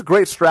to me, it's a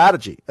great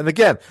strategy. And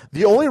again,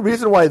 the only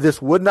reason why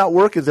this would not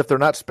work is if they're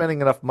not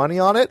spending enough money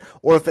on it,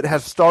 or if it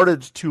has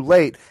started too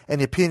late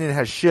and the opinion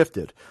has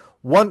shifted.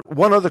 One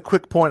other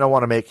quick point I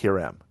want to make here,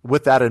 Em,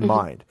 with that in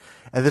mind.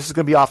 And this is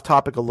going to be off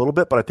topic a little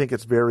bit, but I think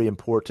it's very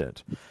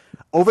important.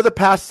 Over the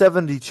past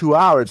 72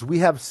 hours, we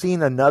have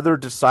seen another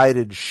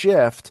decided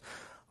shift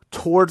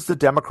towards the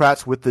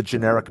Democrats with the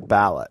generic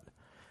ballot.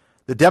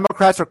 The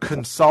Democrats are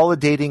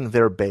consolidating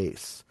their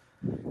base.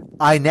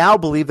 I now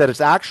believe that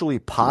it's actually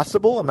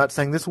possible. I'm not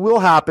saying this will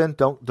happen.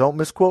 Don't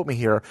misquote me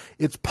here.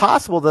 It's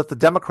possible that the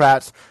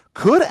Democrats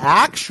could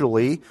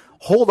actually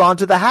hold on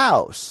to the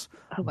House.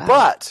 Oh,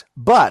 wow.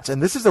 But,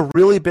 and this is a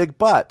really big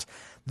but,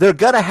 they're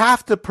going to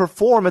have to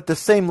perform at the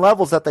same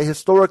levels that they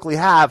historically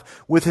have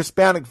with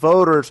Hispanic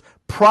voters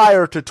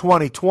prior to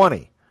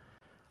 2020.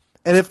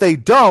 And if they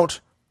don't,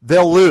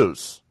 they'll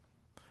lose.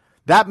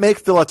 That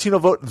makes the Latino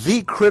vote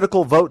the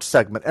critical vote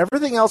segment.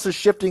 Everything else is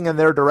shifting in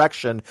their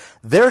direction.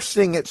 They're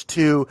seeing it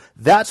too.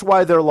 That's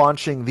why they're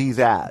launching these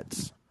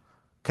ads.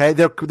 Okay,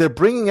 they're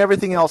bringing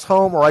everything else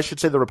home, or I should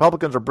say the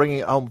Republicans are bringing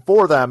it home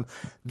for them.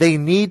 They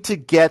need to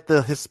get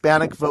the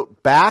Hispanic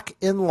vote back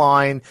in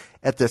line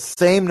at the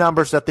same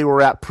numbers that they were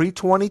at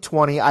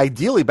pre-2020,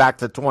 ideally back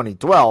to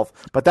 2012,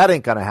 but that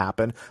ain't going to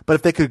happen. But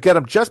if they could get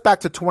them just back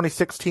to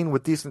 2016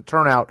 with decent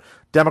turnout,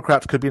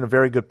 Democrats could be in a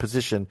very good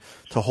position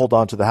to hold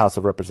on to the House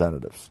of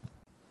Representatives.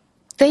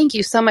 Thank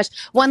you so much.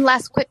 One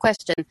last quick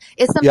question.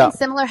 Is something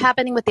similar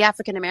happening with the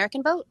African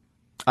American vote?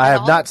 I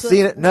have not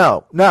seen it.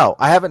 No,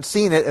 I haven't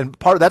seen it. And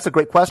that's a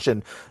great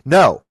question.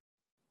 No.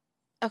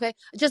 Okay.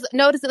 Just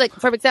notice that, like,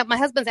 for example, my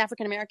husband's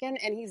African American,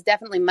 and he's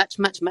definitely much,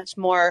 much, much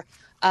more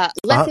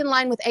less in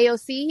line with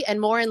AOC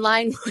and more in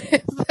line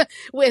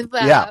with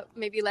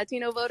maybe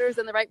Latino voters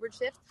and the rightward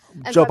shift.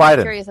 And Joe so I'm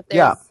Biden. curious if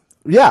there's,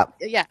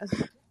 yeah.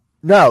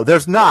 No,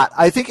 there's not.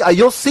 I think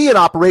you'll see an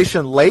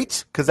operation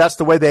late because that's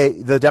the way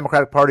the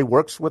Democratic Party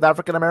works with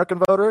African American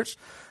voters.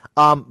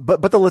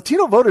 But the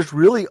Latino vote is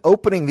really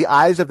opening the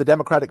eyes of the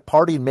Democratic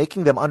Party and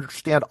making them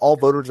understand all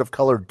voters of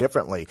color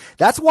differently.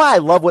 That's why I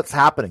love what's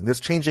happening. This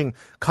changing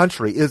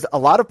country is a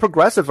lot of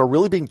progressives are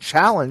really being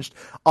challenged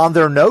on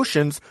their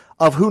notions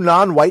of who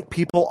non-white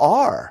people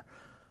are.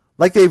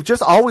 Like they've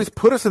just always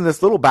put us in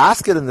this little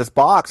basket in this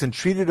box and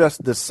treated us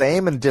the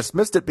same and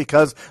dismissed it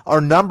because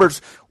our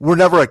numbers were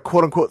never a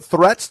quote-unquote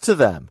threats to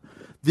them.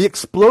 The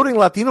exploding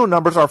Latino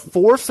numbers are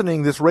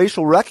forcing this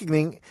racial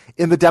reckoning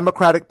in the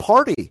Democratic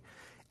Party.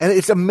 And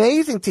it's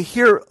amazing to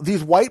hear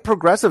these white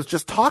progressives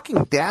just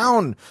talking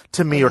down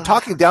to me or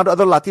talking down to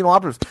other Latino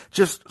operatives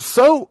just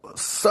so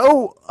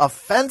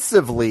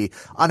offensively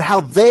on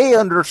how they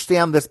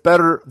understand this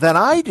better than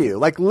I do,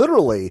 like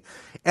literally.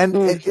 And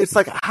it's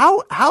like,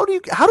 how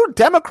do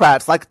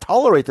Democrats like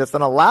tolerate this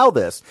and allow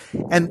this?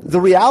 And the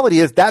reality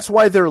is that's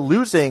why they're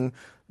losing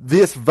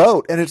this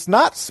vote. And it's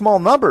not small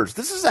numbers.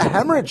 This is a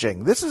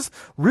hemorrhaging. This is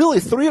really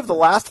 3 of the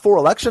last 4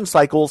 election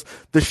cycles.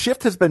 The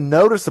shift has been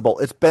noticeable.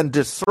 It's been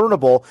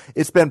discernible.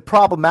 It's been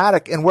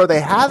problematic. And where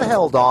they have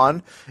held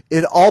on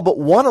in all but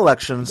one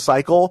election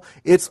cycle,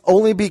 it's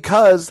only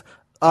because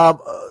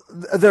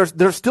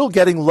they're still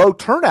getting low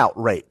turnout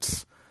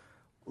rates.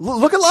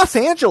 Look at Los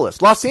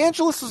Angeles. Los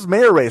Angeles'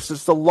 mayor race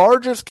is the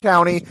largest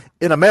county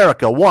in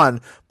America,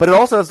 but it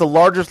also has the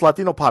largest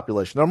Latino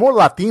population. There are more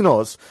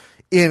Latinos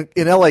in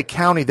LA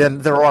County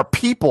than there are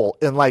people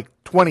in like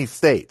 20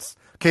 states.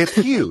 Okay, it's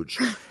huge.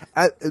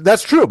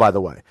 That's true, by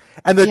the way.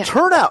 And the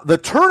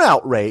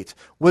turnout rate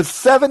was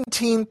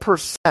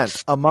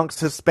 17% amongst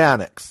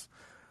Hispanics,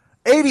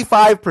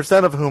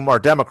 85% of whom are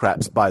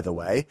Democrats, by the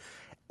way,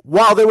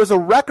 while there was a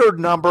record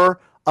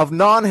number of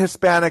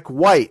non-Hispanic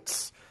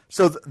whites.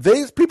 So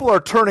these people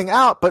are turning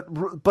out, but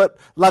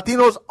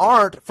Latinos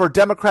aren't for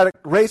Democratic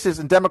races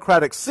and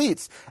Democratic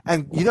seats.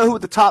 And you know who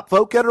the top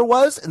vote getter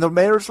was in the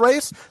mayor's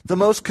race? The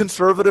most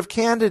conservative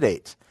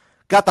candidate.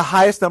 Got the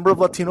highest number of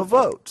Latino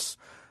votes.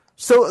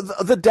 So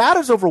the data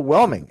is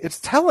overwhelming. It's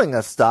telling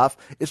us stuff.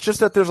 It's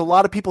just that there's a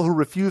lot of people who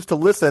refuse to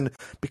listen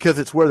because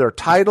it's where their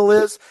title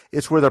is,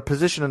 it's where their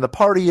position in the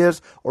party is,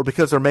 or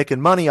because they're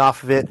making money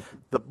off of it.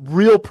 The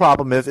real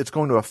problem is it's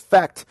going to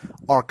affect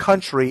our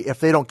country if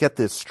they don't get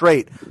this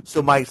straight.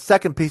 So my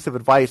second piece of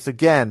advice,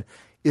 again,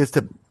 is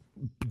to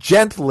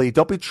gently,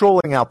 don't be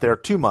trolling out there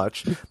too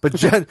much, but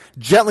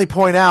gently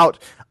point out,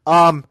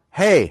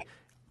 hey,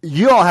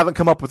 you all haven't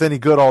come up with any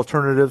good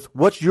alternatives.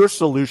 What's your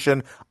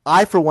solution?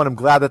 I, for one, am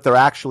glad that they're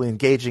actually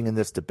engaging in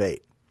this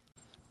debate.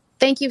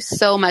 Thank you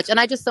so much. And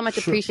I just so much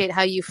appreciate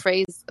how you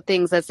phrase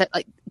things as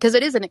like, because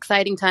it is an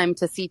exciting time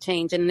to see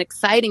change and an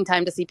exciting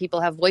time to see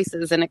people have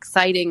voices and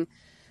exciting.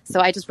 So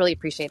I just really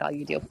appreciate all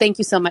you do. Thank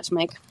you so much,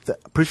 Mike.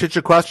 Appreciate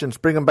your questions.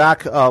 Bring them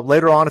back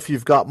later on if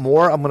you've got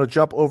more. I'm going to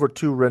jump over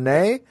to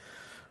Renee.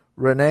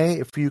 Renee,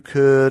 if you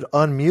could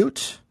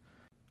unmute,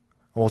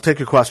 we'll take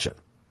your question.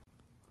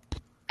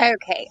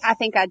 Okay, I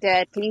think I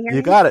did. Can you hear me?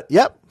 You got it.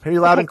 Yep. Hear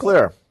you loud and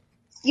clear.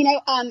 You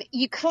know,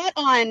 you caught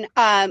on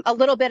a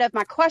little bit of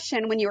my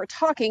question when you were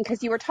talking,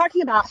 because you were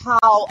talking about how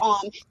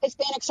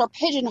Hispanics are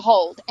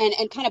pigeonholed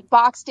and kind of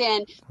boxed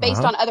in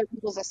based on other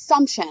people's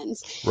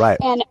assumptions. Right.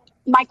 And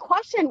my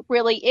question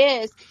really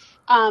is,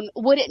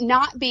 would it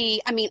not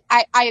be, I mean,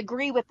 I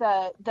agree with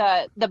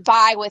the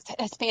buy with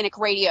Hispanic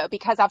radio,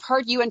 because I've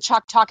heard you and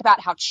Chuck talk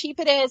about how cheap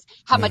it is,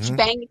 how much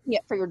bang you can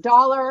get for your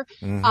dollar.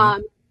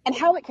 And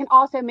how it can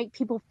also make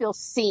people feel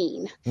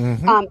seen.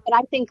 And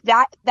I think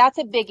that's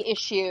a big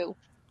issue,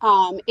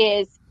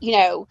 is, you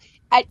know,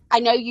 I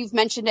know you've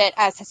mentioned it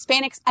as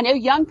Hispanics. I know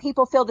young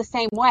people feel the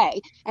same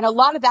way. And a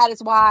lot of that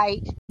is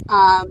why,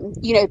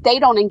 you know, they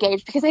don't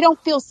engage, because they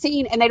don't feel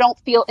seen and they don't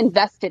feel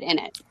invested in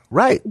it.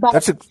 Right.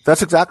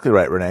 That's exactly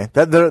right, Renee.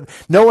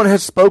 No one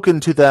has spoken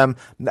to them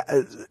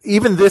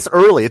even this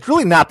early. It's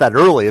really not that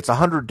early. It's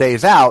 100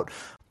 days out.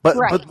 But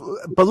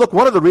look,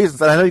 one of the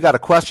reasons, and I know you got a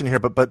question here,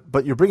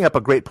 but you're bringing up a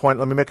great point.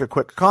 Let me make a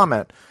quick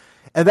comment,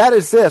 and that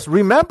is this: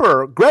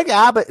 remember, Greg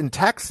Abbott in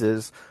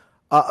Texas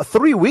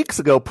 3 weeks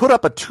ago put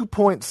up a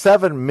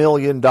 $2.7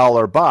 million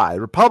buy.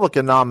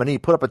 Republican nominee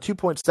put up a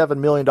 $2.7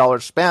 million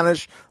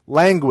Spanish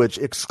language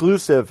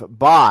exclusive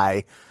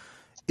buy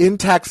in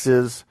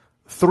Texas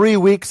 3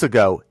 weeks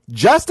ago,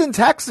 just in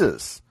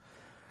Texas.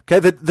 Okay,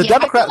 the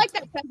Democrats. I feel like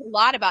that says a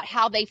lot about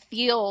how they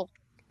feel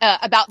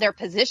about their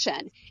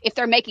position if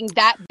they're making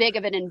that big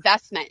of an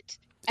investment.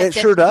 It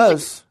sure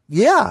does.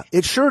 Yeah,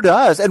 it sure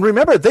does. And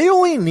remember, they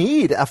only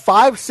need a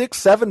 5, 6,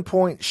 7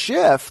 point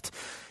shift.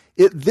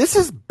 This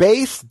is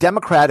base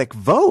Democratic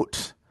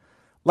vote.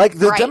 Like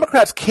the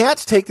Democrats can't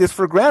take this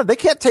for granted. They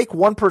can't take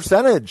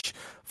 1%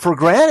 for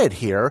granted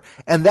here,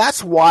 and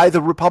that's why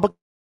the Republicans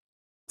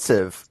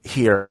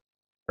here.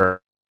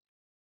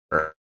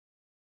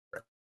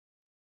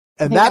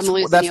 And that's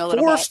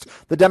forced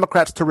the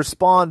Democrats to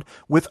respond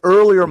with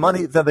earlier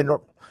money than they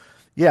normally.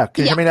 Yeah,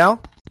 can you hear me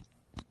now?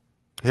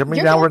 Hear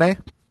me now, Renee?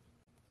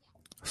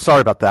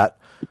 Sorry about that.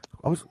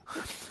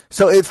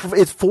 So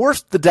it's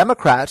forced the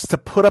Democrats to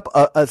put up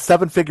a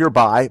 7-figure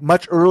buy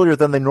much earlier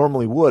than they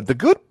normally would. The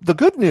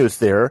good news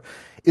there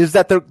is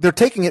that they're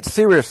taking it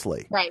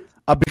seriously, right?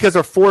 Because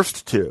they're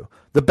forced to.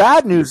 The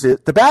bad news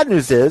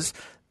is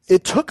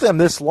it took them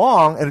this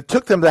long, and it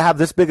took them to have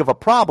this big of a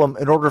problem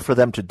in order for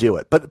them to do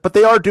it. But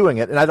they are doing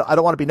it, and I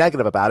don't want to be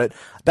negative about it.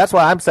 That's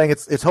why I'm saying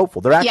it's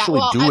hopeful. They're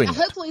actually doing it.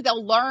 Hopefully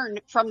they'll learn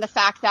from the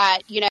fact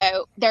that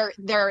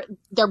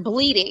they're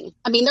bleeding.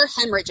 I mean, they're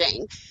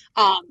hemorrhaging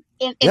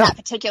in that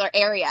particular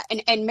area,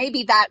 and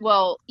maybe that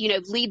will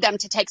lead them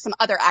to take some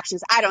other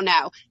actions. I don't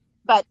know.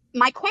 But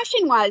my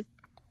question was,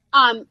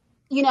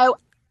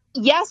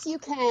 yes, you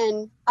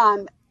can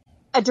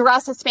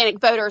address Hispanic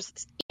voters,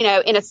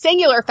 in a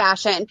singular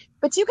fashion,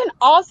 but you can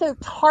also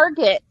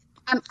target,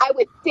 I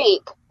would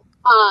think,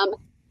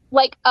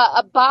 like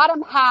a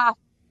bottom half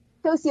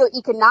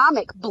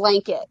socioeconomic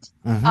blanket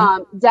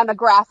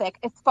demographic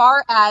as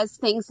far as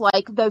things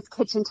like those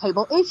kitchen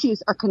table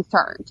issues are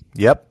concerned.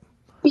 Yep.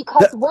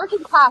 Because working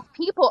class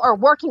people are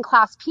working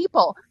class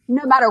people,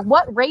 no matter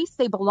what race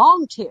they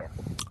belong to.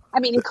 I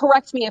mean, and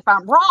correct me if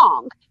I'm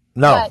wrong.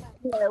 No,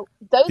 but,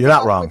 those you're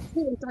not wrong. With 2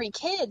 and 3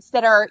 kids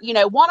that are,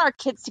 want our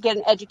kids to get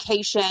an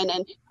education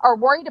and are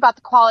worried about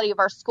the quality of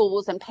our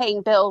schools and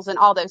paying bills and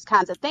all those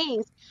kinds of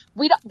things.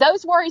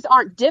 Those worries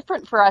aren't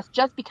different for us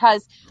just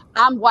because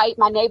I'm white,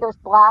 my neighbor's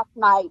black,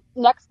 my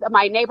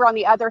neighbor on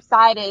the other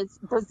side is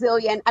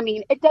Brazilian. I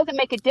mean, it doesn't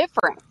make a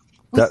difference.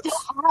 We still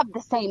have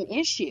the same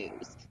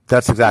issues.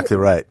 That's exactly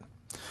right.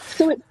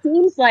 So it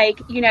seems like,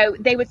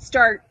 they would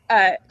start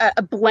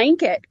a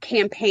blanket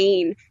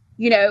campaign,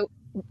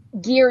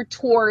 geared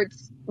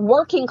towards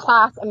working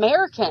class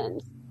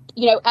Americans,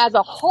 as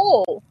a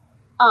whole,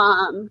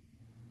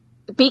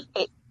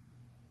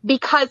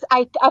 because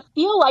I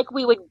feel like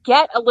we would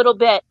get a little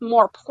bit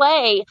more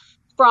play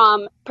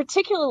from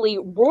particularly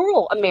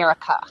rural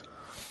America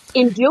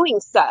in doing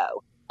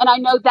so. And I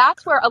know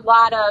that's where a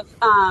lot of,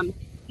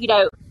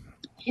 the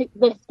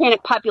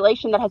Hispanic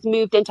population that has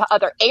moved into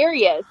other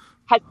areas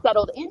has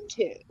settled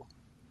into.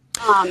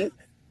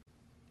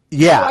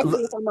 Yeah.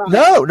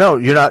 No,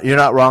 you're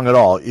not wrong at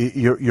all.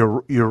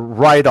 You're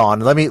right on.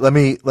 Let me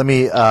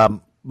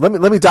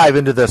dive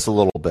into this a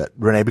little bit,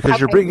 Renee, because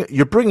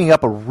you're bringing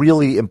up a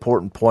really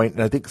important point,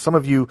 and I think some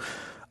of you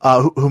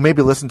who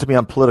maybe listen to me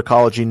on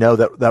Politicology know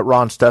that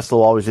Ron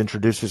Stessel always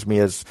introduces me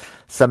as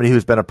somebody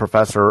who's been a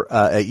professor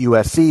at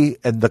USC,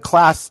 and the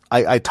class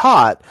I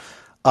taught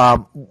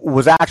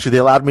was actually, they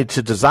allowed me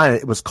to design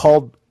it. It was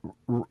called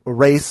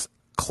Race,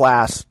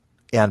 Class,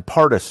 and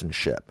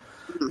Partisanship.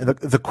 And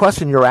the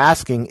question you're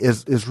asking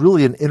is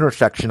really an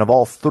intersection of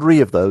all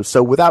three of those.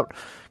 So without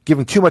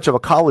giving too much of a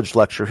college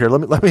lecture here,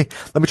 let me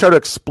try to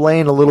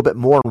explain a little bit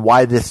more on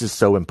why this is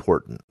so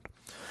important.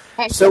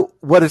 Okay. So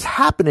what is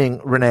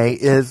happening, Renee,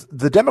 is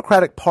the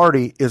Democratic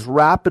Party is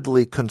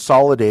rapidly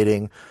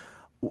consolidating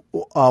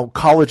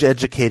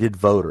college-educated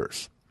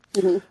voters.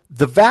 Mm-hmm.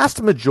 The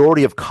vast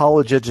majority of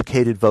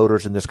college-educated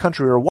voters in this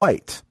country are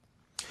white,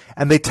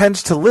 and they tend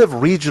to live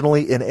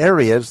regionally in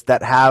areas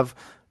that have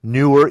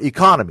newer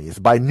economies.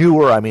 By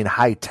newer, I mean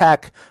high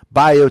tech,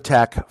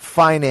 biotech,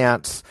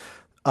 finance,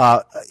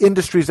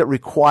 industries that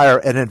require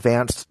an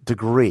advanced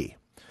degree.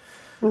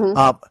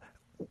 Mm-hmm.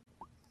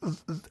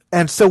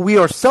 And so we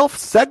are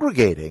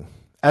self-segregating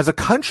as a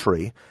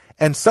country,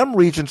 and some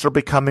regions are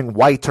becoming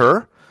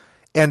whiter,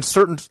 and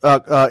certain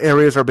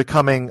areas are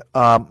becoming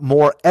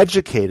more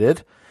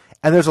educated.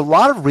 And there's a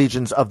lot of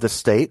regions of the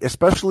state,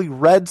 especially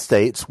red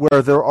states,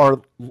 where there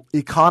are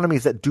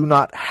economies that do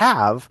not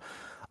have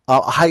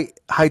high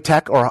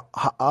tech or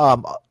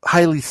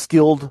highly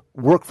skilled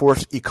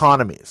workforce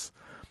economies.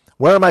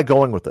 Where am I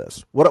going with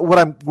this?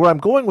 Where I'm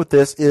going with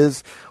this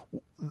is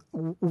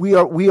we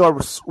are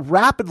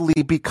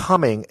rapidly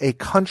becoming a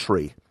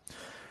country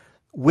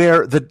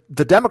where the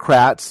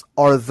Democrats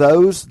are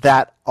those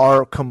that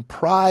are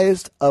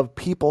comprised of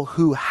people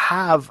who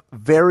have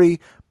very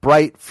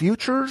bright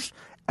futures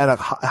and a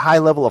high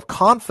level of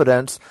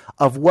confidence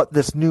of what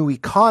this new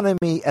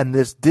economy and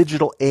this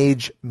digital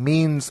age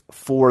means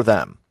for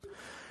them.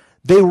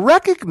 They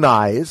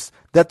recognize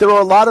that there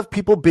are a lot of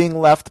people being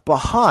left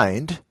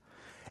behind,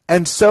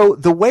 and so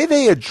the way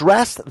they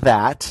address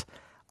that,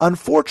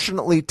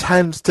 unfortunately,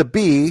 tends to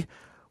be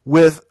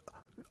with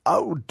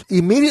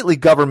immediately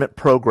government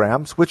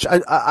programs, which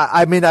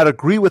I may not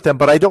agree with them,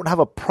 but I don't have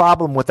a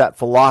problem with that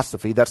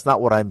philosophy. That's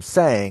not what I'm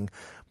saying.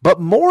 But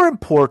more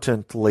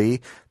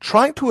importantly,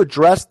 trying to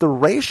address the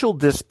racial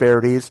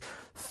disparities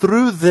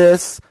through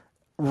this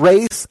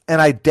race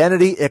and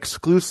identity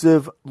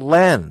exclusive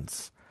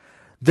lens.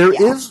 There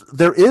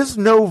is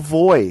no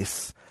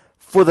voice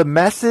for the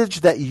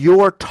message that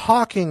you're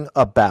talking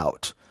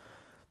about.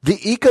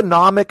 The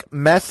economic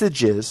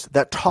messages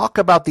that talk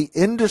about the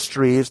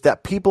industries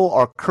that people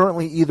are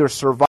currently either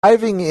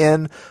surviving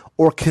in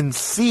or can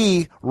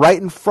see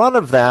right in front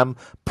of them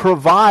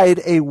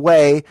provide a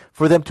way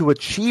for them to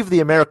achieve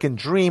the American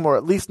dream, or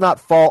at least not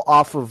fall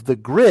off of the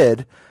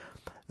grid.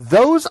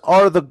 Those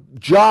are the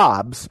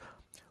jobs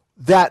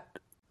that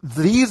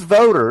these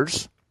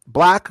voters,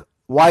 black,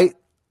 white,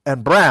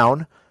 and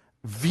brown,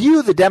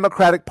 view the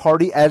Democratic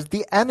Party as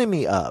the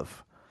enemy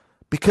of.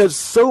 Because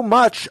so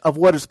much of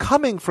what is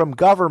coming from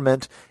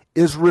government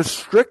is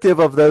restrictive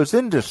of those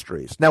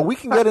industries. Now, we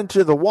can get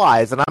into the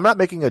whys, and I'm not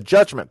making a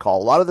judgment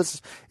call. A lot of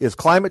this is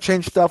climate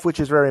change stuff, which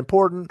is very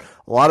important.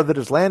 A lot of it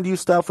is land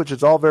use stuff, which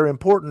is all very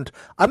important.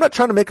 I'm not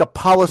trying to make a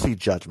policy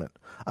judgment.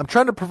 I'm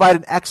trying to provide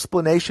an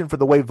explanation for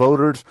the way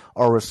voters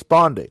are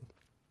responding.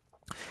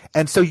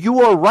 And so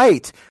you are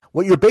right.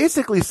 What you're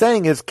basically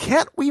saying is,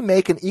 can't we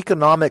make an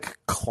economic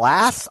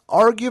class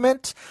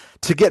argument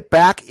to get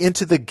back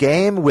into the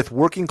game with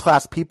working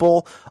class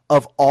people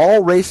of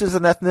all races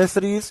and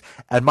ethnicities?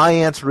 And my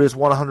answer is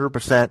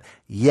 100%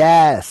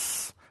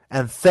 yes.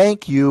 And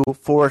thank you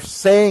for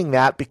saying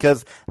that,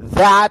 because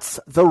that's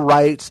the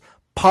right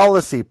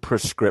policy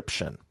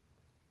prescription.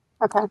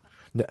 Okay.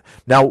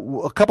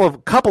 Now, a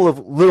couple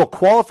of little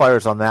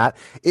qualifiers on that.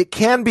 It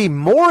can be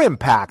more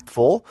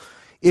impactful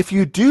if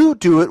you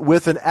do it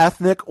with an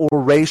ethnic or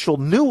racial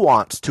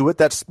nuance to it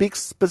that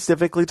speaks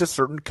specifically to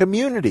certain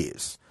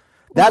communities.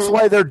 That's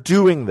why they're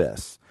doing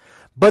this.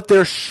 But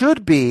there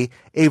should be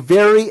a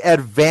very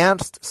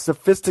advanced,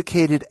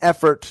 sophisticated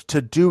effort to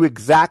do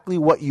exactly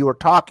what you are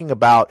talking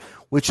about,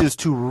 which is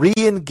to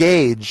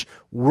re-engage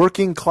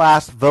working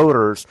class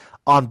voters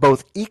on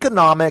both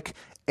economic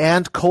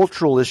and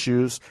cultural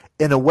issues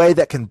in a way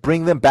that can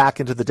bring them back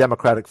into the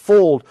Democratic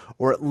fold,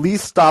 or at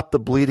least stop the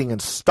bleeding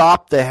and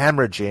stop the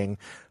hemorrhaging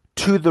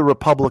to the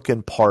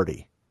Republican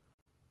Party.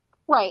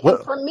 Right.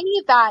 And for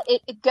me, that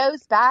it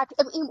goes back.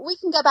 I mean, we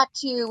can go back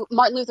to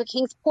Martin Luther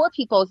King's Poor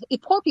People's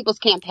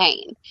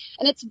Campaign,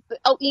 and it's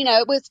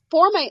it was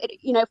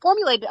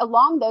formulated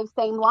along those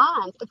same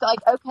lines. It's like,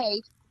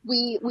 okay,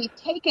 we've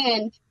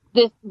taken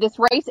this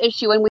race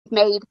issue and we've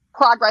made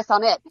progress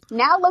on it.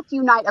 Now let's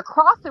unite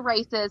across the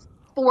races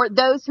for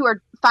those who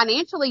are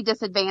financially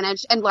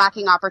disadvantaged and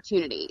lacking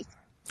opportunities.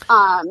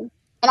 And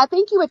I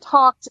think you had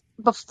talked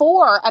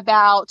before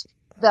about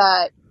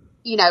the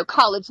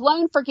college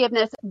loan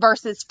forgiveness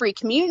versus free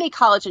community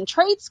college and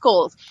trade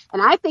schools.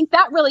 And I think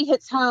that really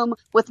hits home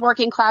with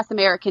working class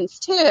Americans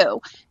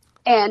too.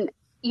 And,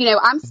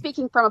 I'm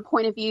speaking from a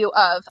point of view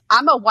of,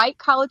 I'm a white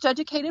college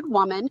educated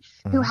woman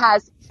who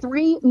has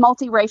 3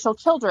 multiracial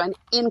children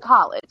in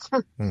college.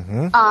 So,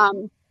 I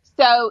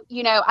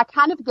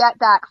kind of get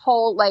that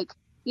whole, we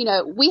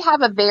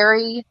have a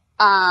very,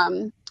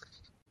 I'm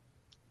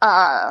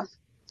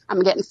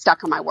getting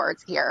stuck on my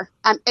words here.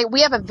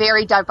 We have a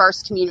very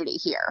diverse community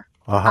here.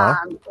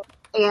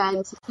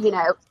 And,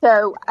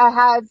 so I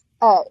have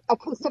a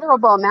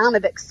considerable amount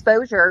of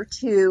exposure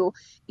to,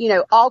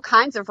 all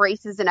kinds of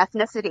races and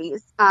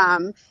ethnicities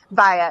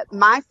via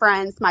my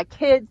friends, my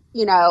kids.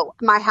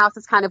 My house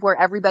is kind of where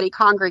everybody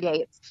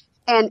congregates.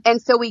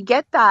 And so we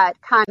get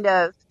that kind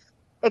of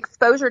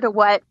exposure to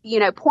what,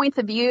 points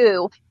of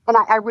view. And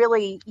I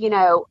really,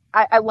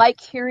 I like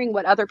hearing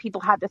what other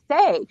people have to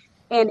say.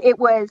 And it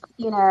was,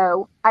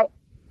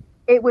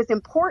 it was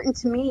important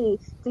to me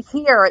to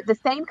hear the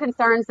same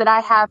concerns that I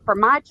have for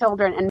my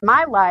children and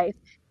my life,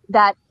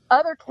 that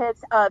other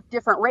kids of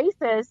different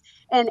races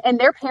and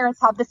their parents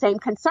have the same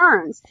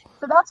concerns.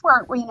 So that's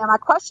where, my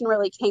question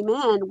really came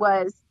in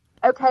was,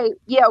 okay,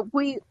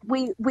 we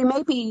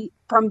may be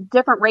from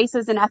different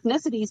races and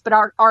ethnicities, but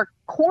our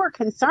core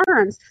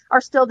concerns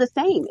are still the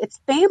same. It's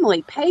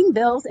family, paying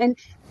bills, and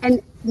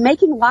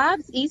making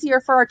lives easier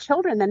for our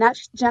children, the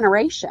next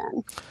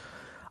generation.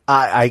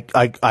 I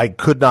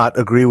could not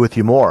agree with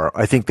you more.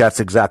 I think that's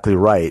exactly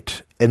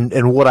right.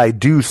 And what I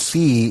do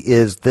see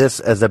is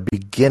this as a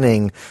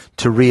beginning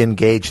to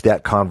re-engage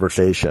that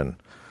conversation.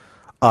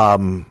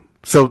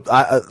 So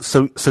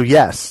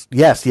yes.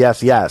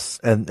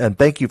 And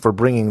thank you for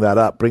bringing that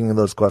up, bringing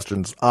those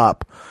questions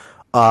up,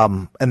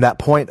 and that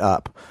point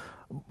up.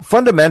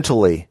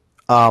 Fundamentally,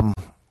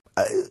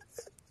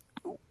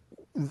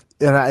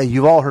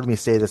 you've all heard me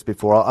say this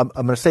before. I'm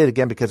going to say it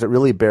again because it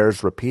really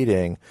bears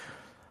repeating.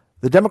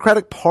 The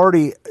Democratic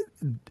Party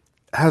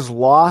has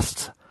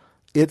lost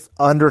its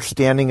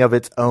understanding of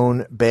its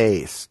own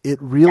base. It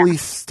really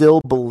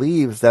still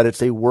believes that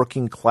it's a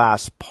working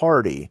class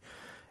party.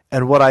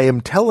 And what I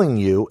am telling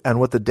you, and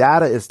what the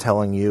data is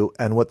telling you,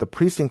 and what the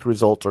precinct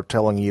results are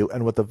telling you,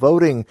 and what the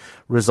voting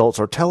results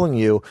are telling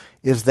you,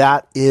 is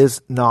that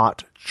is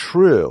not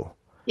true.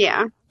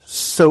 Yeah.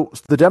 So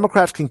the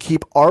Democrats can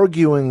keep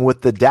arguing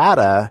with the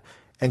data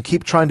and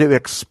keep trying to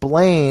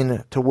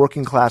explain to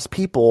working class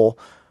people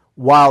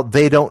while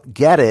they don't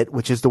get it,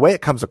 which is the way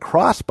it comes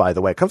across, by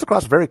the way. It comes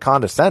across very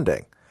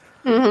condescending.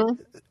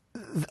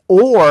 Mm-hmm.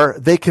 Or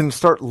they can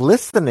start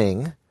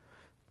listening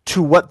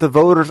to what the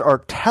voters are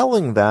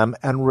telling them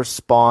and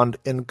respond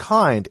in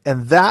kind.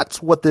 And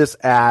that's what this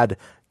ad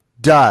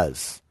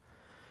does.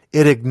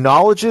 It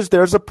acknowledges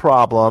there's a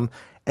problem,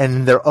 and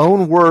in their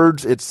own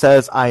words, it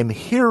says, I'm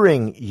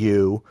hearing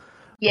you.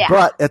 Yeah.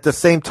 But at the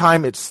same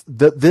time, it's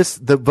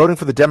the voting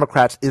for the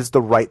Democrats is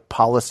the right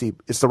policy.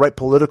 It's the right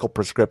political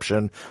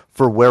prescription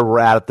for where we're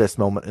at this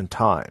moment in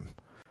time.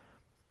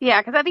 Yeah,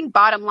 because I think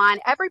bottom line,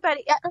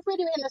 everybody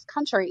in this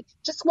country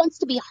just wants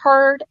to be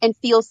heard and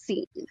feel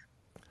seen.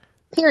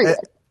 Period.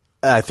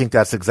 I think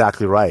that's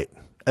exactly right.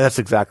 That's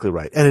exactly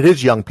right. And it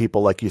is young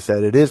people, like you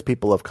said. It is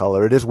people of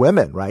color. It is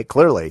women, right?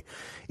 Clearly.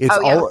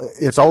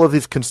 It's all of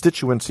these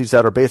constituencies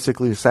that are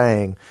basically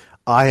saying,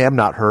 I am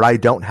not heard. I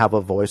don't have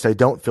a voice. I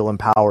don't feel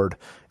empowered.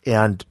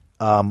 And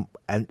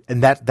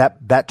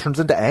that turns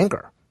into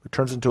anger. It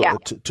turns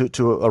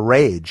into a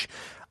rage.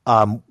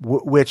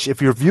 Which,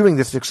 if you're viewing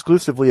this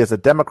exclusively as a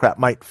Democrat,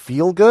 might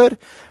feel good,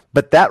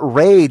 but that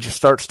rage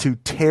starts to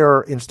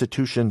tear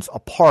institutions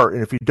apart.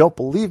 And if you don't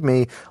believe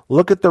me,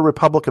 look at the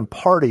Republican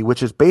Party,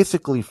 which is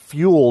basically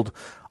fueled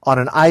on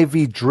an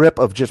IV drip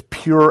of just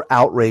pure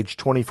outrage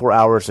 24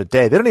 hours a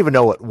day. They don't even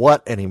know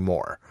what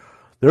anymore.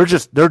 They're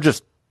just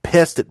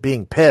pissed at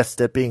being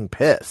pissed at being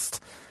pissed.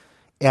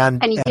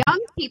 And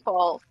young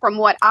people, from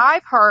what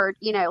I've heard,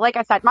 like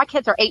I said, my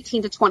kids are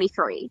 18 to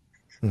 23.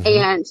 Mm-hmm.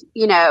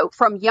 And,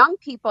 from young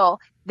people,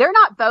 they're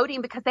not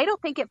voting because they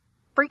don't think it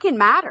freaking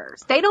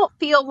matters. They don't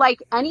feel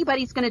like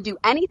anybody's going to do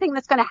anything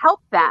that's going to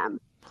help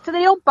them. So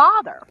they don't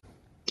bother.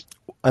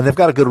 And they've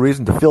got a good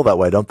reason to feel that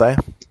way, don't they?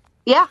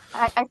 Yeah,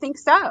 I think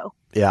so.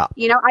 Yeah.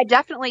 I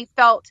definitely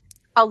felt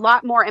a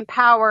lot more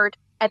empowered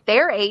at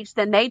their age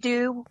than they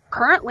do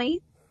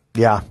currently.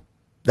 Yeah.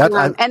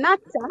 And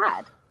that's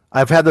sad.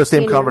 I've had those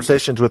same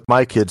conversations with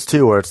my kids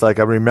too, where it's like,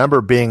 I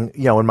remember being,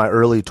 in my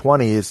early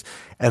 20s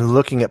and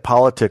looking at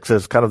politics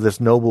as kind of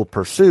this noble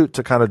pursuit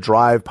to kind of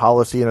drive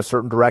policy in a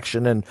certain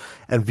direction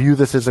and view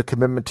this as a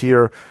commitment to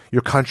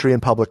your country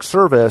and public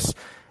service.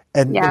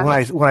 And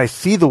when I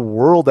see the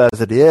world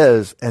as it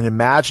is and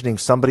imagining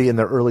somebody in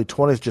their early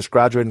 20s just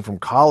graduating from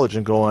college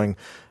and going,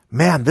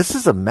 man, this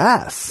is a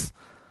mess.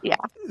 Yeah.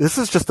 This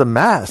is just a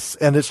mess.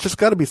 And it's just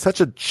got to be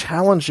such a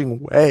challenging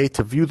way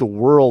to view the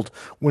world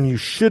when you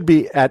should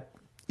be at,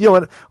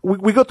 and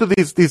we go through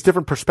these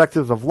different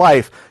perspectives of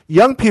life.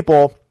 Young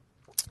people,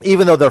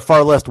 even though they're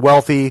far less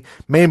wealthy,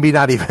 maybe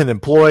not even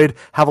employed,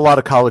 have a lot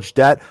of college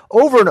debt,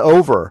 over and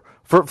over,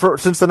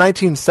 since the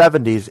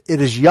 1970s,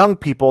 it is young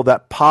people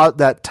that poll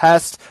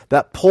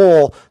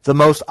the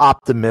most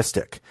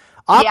optimistic.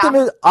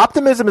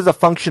 Optimism is a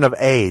function of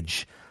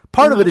age.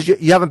 Part of it is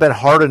you haven't been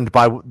hardened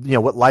by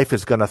what life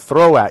is going to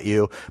throw at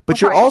you, but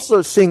you're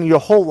also seeing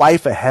your whole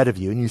life ahead of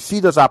you, and you see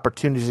those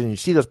opportunities and you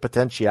see those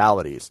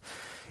potentialities.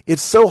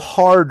 It's so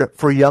hard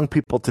for young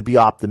people to be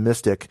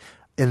optimistic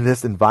in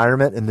this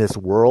environment, in this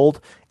world,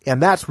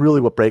 and that's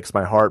really what breaks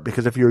my heart,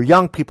 because if your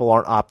young people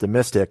aren't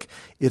optimistic,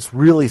 it's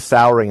really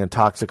souring and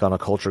toxic on a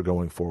culture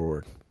going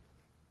forward.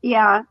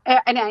 Yeah,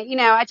 and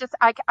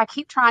I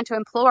keep trying to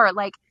implore,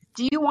 like,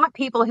 do you want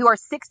people who are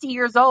 60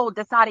 years old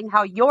deciding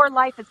how your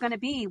life is going to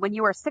be when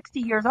you are 60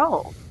 years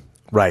old?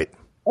 Right.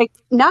 Like,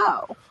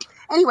 no.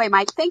 Anyway,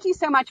 Mike, thank you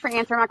so much for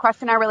answering my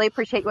question. I really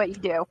appreciate what you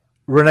do.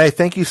 Renee,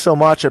 thank you so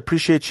much. I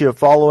appreciate you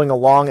following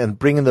along and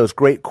bringing those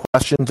great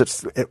questions.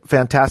 It's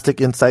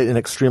fantastic insight and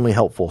extremely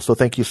helpful. So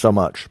thank you so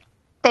much.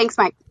 Thanks,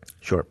 Mike.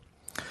 Sure.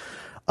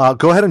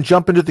 Go ahead and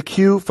jump into the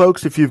queue,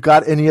 folks, if you've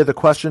got any other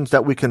questions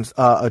that we can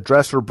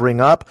address or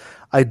bring up.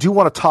 I do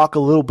want to talk a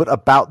little bit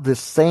about this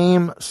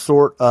same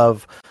sort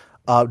of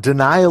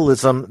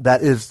denialism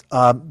that is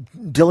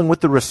dealing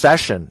with the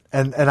recession.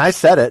 And I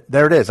said it.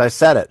 There it is. I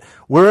said it.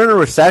 We're in a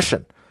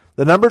recession.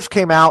 The numbers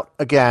came out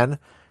again.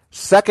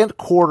 Second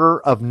quarter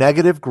of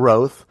negative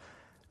growth.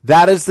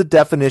 That is the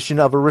definition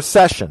of a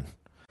recession.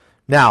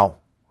 Now,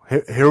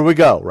 here we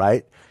go,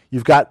 right?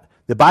 You've got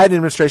the Biden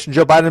administration.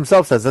 Joe Biden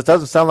himself says that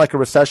doesn't sound like a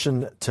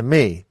recession to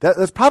me.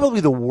 That's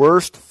probably the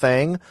worst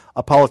thing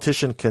a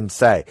politician can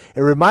say.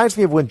 It reminds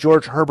me of when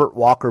George Herbert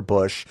Walker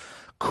Bush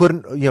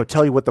couldn't,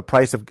 tell you what the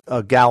price of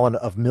a gallon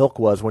of milk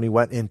was when he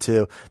went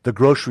into the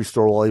grocery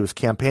store while he was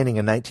campaigning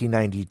in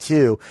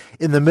 1992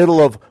 in the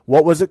middle of,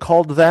 what was it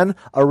called then?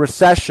 A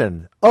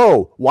recession.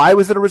 Oh, why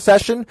was it a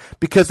recession?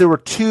 Because there were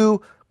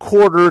 2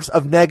 quarters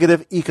of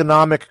negative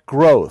economic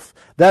growth.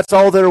 That's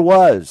all there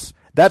was.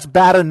 That's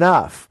bad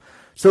enough.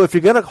 So if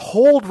you're going to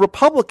hold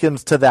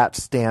Republicans to that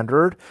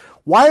standard,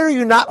 why are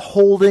you not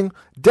holding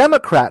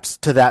Democrats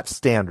to that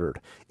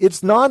standard?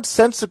 It's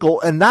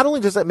nonsensical, and not only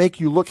does it make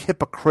you look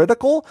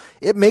hypocritical,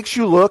 it makes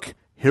you look,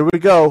 here we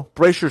go,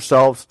 brace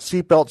yourselves,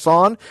 seatbelts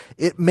on,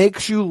 it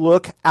makes you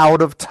look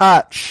out of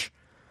touch.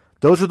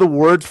 Those are the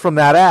words from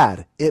that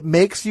ad. It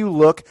makes you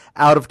look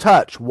out of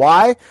touch.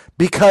 Why?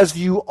 Because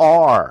you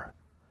are.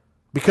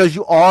 because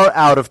you are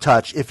out of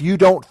touch. If you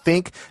don't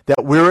think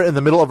that we're in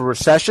the middle of a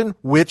recession,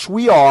 which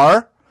we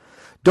are,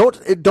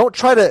 don't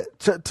try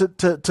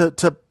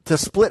to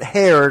split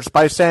hairs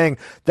by saying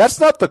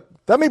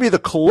that may be the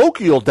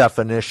colloquial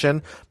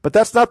definition, but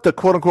that's not the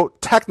quote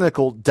unquote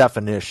technical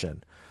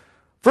definition.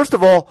 First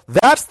of all,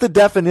 that's the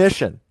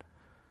definition.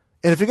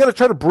 And if you're going to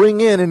try to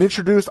bring in and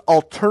introduce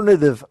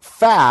alternative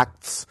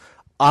facts,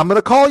 I'm going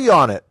to call you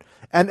on it.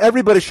 And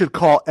everybody should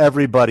call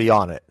everybody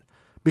on it.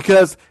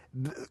 Because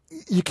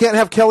you can't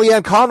have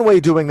Kellyanne Conway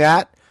doing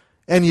that,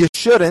 and you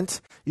shouldn't.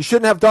 You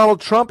shouldn't have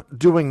Donald Trump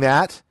doing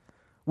that.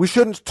 We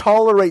shouldn't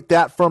tolerate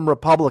that from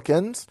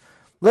Republicans.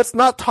 Let's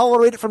not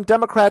tolerate it from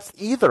Democrats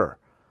either.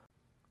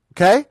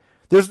 Okay?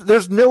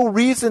 There's no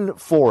reason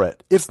for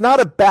it. It's not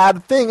a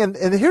bad thing. And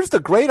here's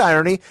the great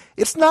irony.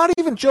 It's not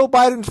even Joe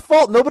Biden's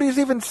fault. Nobody's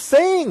even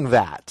saying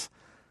that.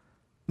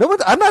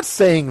 I'm not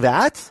saying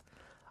that.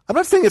 I'm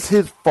not saying it's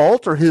his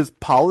fault or his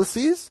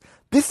policies.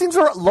 These things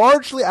are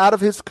largely out of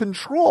his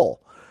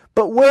control.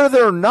 But where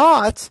they're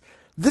not,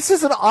 this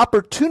is an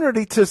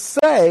opportunity to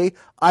say,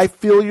 I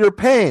feel your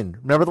pain.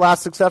 Remember the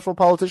last successful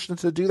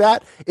politicians to do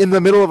that? In the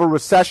middle of a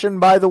recession,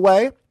 by the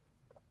way.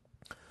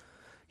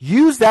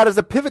 Use that as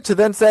a pivot to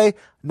then say,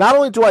 not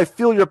only do I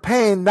feel your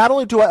pain, not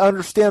only do I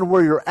understand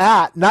where you're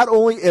at, not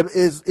only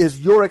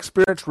is your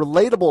experience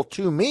relatable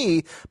to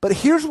me, but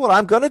here's what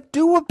I'm going to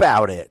do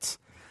about it.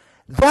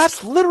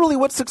 That's literally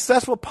what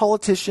successful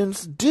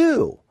politicians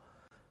do.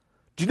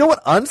 Do you know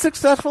what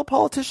unsuccessful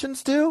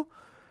politicians do?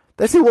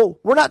 They say, well,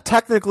 we're not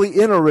technically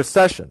in a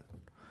recession.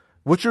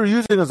 What you're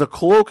using is a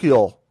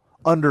colloquial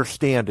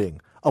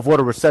understanding of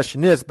what a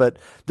recession is, but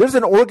there's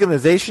an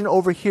organization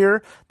over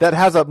here that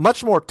has a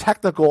much more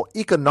technical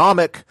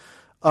economic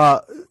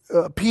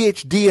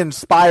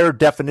PhD-inspired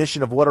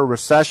definition of what a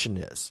recession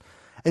is.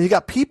 And you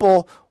got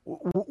people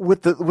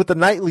with the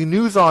nightly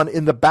news on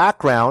in the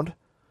background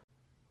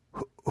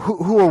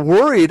who are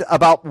worried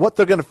about what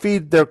they're going to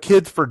feed their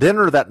kids for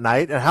dinner that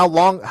night and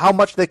how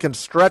much they can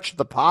stretch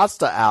the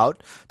pasta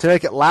out to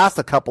make it last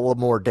a couple of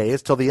more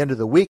days till the end of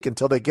the week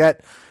until they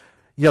get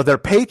their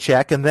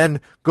paycheck, and then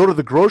go to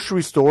the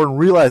grocery store and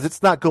realize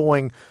it's not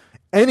going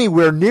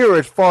anywhere near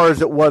as far as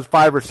it was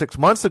 5 or 6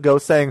 months ago,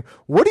 saying,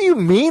 what do you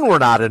mean we're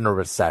not in a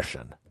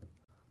recession?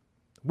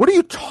 What are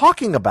you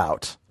talking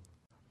about?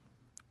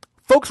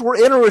 Folks,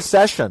 we're in a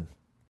recession.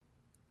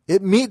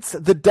 It meets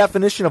the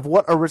definition of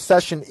what a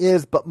recession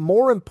is, but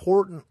more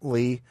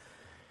importantly,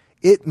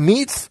 it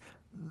meets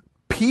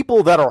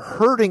people that are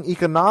hurting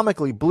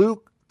economically,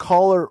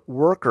 blue-collar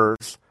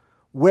workers,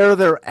 where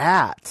they're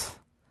at.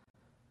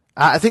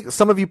 I think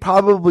some of you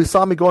probably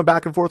saw me going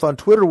back and forth on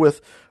Twitter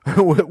with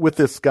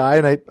this guy,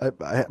 and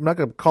I'm not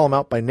going to call him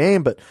out by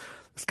name, but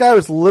this guy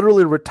was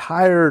literally a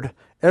retired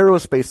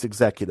aerospace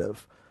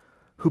executive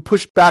who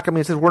pushed back at me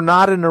and said, we're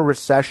not in a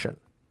recession.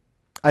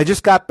 I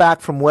just got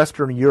back from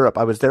Western Europe.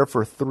 I was there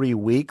for 3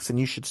 weeks, and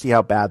you should see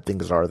how bad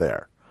things are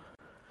there.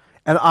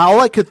 And all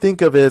I could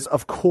think of is,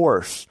 of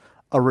course,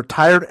 a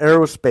retired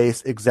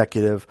aerospace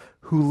executive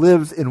who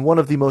lives in one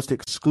of the most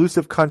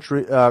exclusive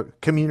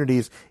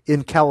communities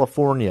in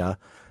California,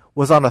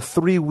 was on a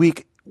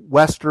 3-week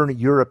Western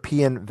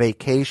European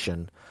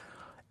vacation,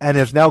 and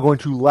is now going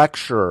to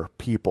lecture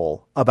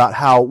people about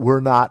how we're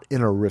not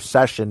in a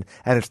recession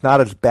and it's not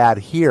as bad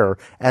here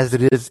as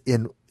it is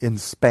in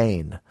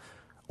Spain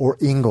or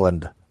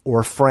England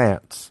or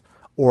France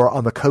or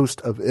on the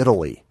coast of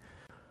Italy.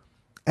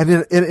 And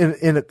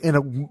in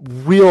a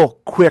real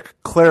quick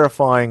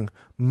clarifying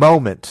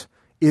moment,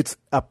 it's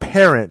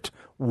apparent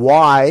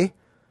why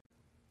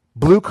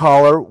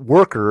blue-collar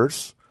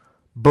workers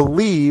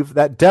believe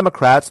that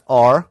Democrats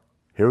are,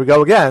 here we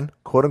go again,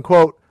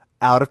 quote-unquote,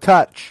 out of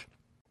touch.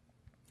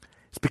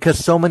 It's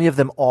because so many of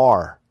them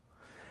are.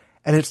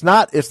 And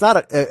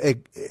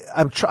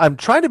I'm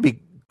trying to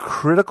be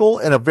critical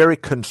in a very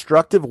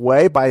constructive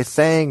way by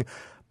saying,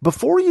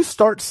 before you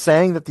start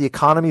saying that the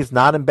economy is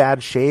not in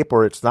bad shape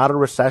or it's not a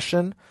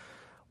recession,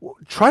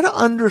 try to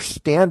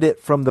understand it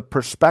from the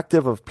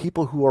perspective of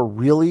people who are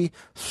really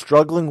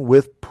struggling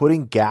with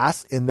putting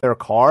gas in their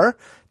car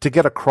to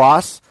get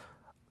across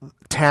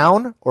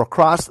town or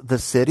across the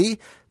city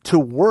to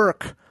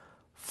work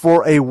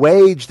for a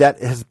wage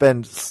that has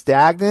been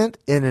stagnant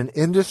in an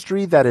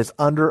industry that is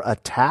under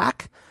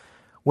attack,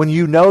 when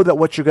you know that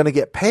what you're going to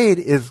get paid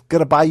is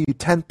going to buy you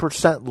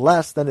 10%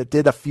 less than it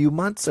did a few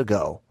months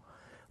ago.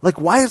 Like,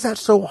 why is that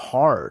so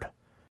hard?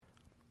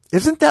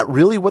 Isn't that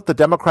really what the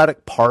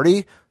Democratic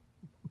Party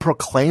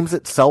proclaims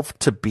itself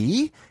to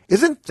be?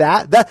 Isn't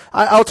that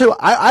I'll tell you,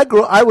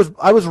 I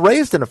was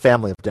raised in a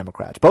family of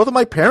Democrats. Both of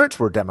my parents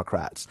were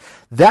Democrats.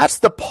 That's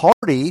the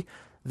party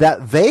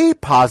that they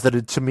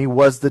posited to me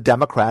was the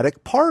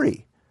Democratic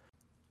Party.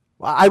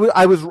 I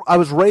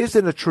was raised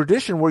in a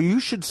tradition where you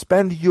should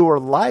spend your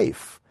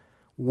life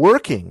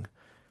working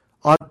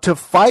to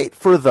fight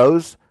for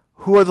those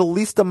who are the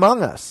least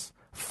among us.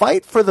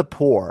 Fight for the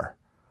poor.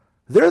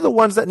 They're the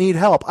ones that need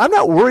help. I'm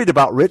not worried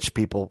about rich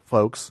people,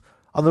 folks.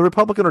 On the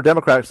Republican or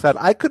Democratic side,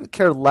 I couldn't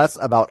care less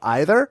about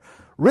either.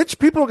 Rich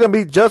people are going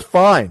to be just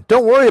fine.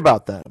 Don't worry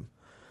about them.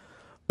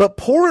 But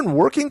poor and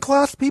working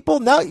class people,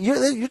 now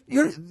you're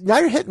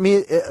hitting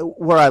me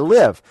where I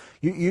live.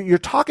 You're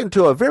talking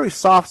to a very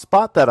soft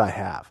spot that I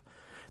have.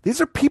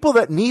 These are people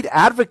that need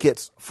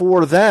advocates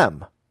for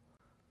them.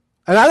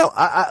 And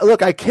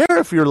look, I care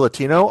if you're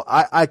Latino.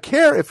 I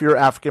care if you're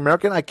African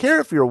American. I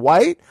care if you're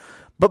white.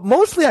 But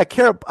mostly I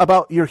care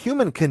about your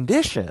human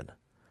condition.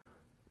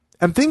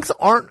 And things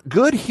aren't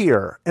good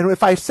here. And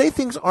if I say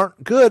things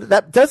aren't good,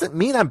 that doesn't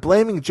mean I'm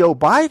blaming Joe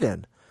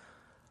Biden.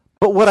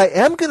 But what I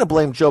am going to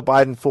blame Joe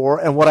Biden for,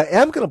 and what I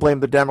am going to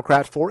blame the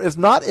Democrats for, is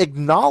not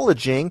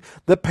acknowledging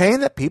the pain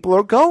that people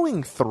are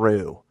going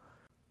through.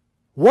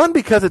 One,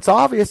 because it's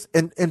obvious,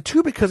 and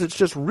two, because it's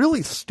just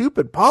really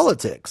stupid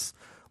politics.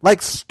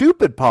 Like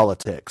stupid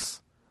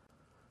politics.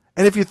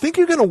 And if you think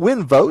you're going to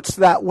win votes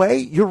that way,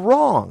 you're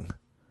wrong.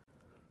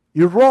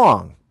 You're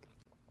wrong.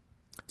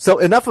 So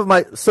enough of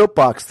my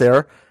soapbox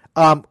there.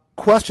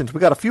 Questions. We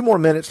got a few more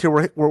minutes here.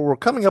 We're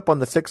coming up on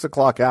the 6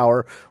 o'clock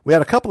hour. We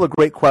had a couple of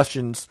great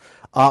questions,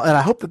 and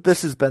I hope that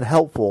this has been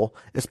helpful,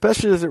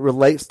 especially as it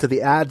relates to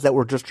the ads that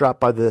were just dropped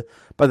by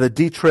the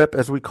D-Trip,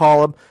 as we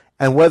call them,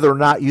 and whether or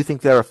not you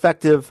think they're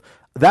effective.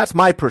 That's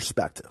my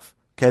perspective.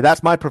 Okay,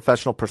 that's my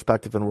professional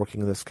perspective in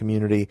working in this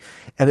community,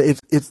 and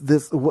it's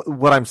this.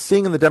 What I'm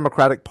seeing in the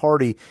Democratic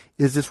Party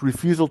is this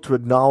refusal to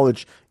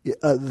acknowledge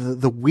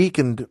the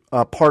weakened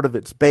part of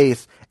its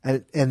base,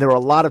 and there are a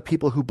lot of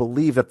people who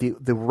believe that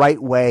the right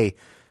way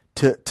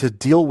to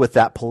deal with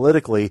that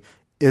politically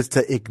is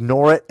to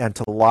ignore it and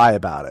to lie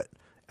about it.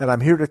 And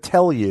I'm here to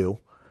tell you,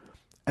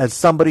 as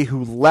somebody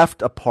who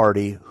left a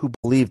party who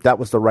believed that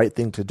was the right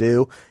thing to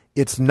do,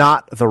 it's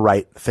not the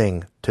right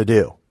thing to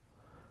do.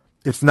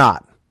 It's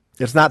not.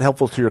 It's not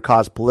helpful to your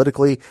cause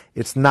politically.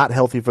 It's not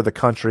healthy for the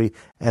country,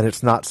 and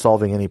it's not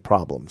solving any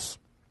problems.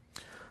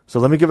 So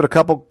let me give it a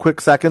couple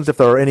quick seconds. If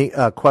there are any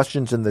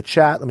questions in the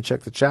chat, let me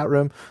check the chat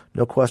room.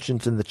 No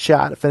questions in the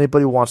chat. If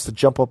anybody wants to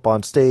jump up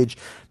on stage,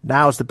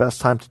 now is the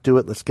best time to do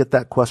it. Let's get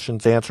that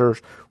questions answered.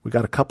 We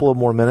got a couple of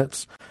more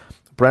minutes.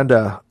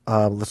 Brenda,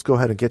 let's go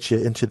ahead and get you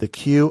into the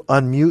queue.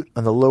 Unmute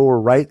on the lower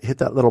right. Hit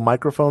that little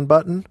microphone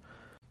button.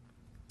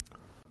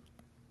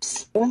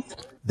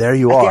 There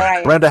you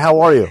are. Brenda, how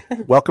are you?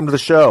 Welcome to the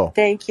show.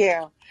 Thank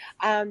you.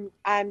 I'm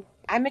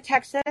a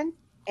Texan. And,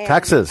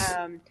 Texas.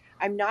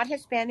 I'm not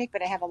Hispanic,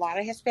 but I have a lot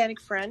of Hispanic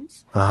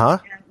friends. Uh-huh.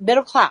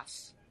 Middle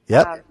class.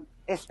 Yep.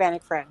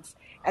 Hispanic friends.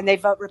 And they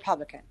vote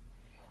Republican.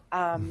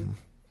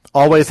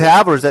 Always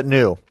have, or is that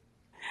new?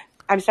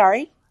 I'm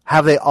sorry?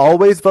 Have they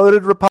always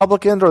voted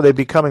Republican, or are they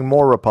becoming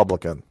more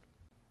Republican?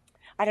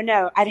 I don't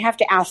know. I'd have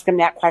to ask them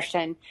that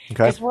question.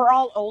 Okay. Because we're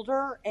all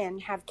older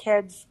and have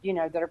kids,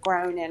 that are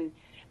grown and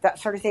that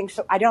sort of thing.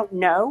 So I don't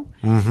know.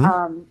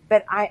 Mm-hmm.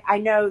 But I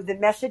know the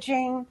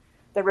messaging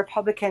the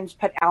Republicans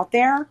put out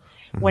there,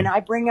 when I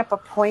bring up a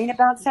point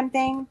about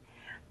something,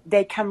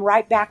 they come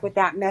right back with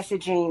that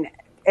messaging.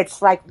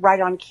 It's like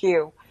right on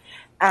cue.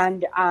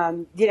 And,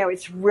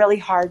 it's really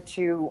hard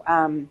to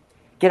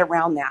get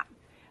around that.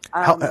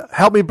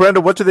 Help me, Brenda.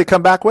 What do they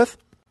come back with?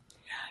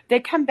 They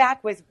come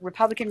back with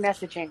Republican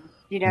messaging,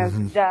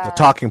 the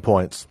talking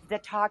points. The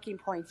talking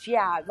points,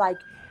 yeah. Like,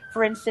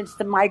 for instance,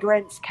 the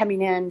migrants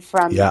coming in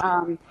from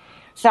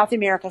South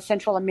America,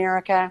 Central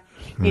America,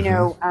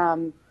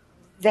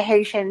 the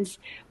Haitians,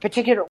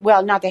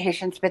 not the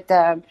Haitians, but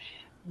the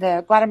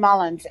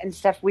Guatemalans and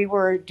stuff. We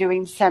were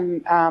doing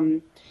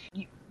some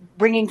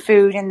bringing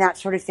food and that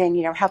sort of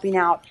thing, helping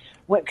out.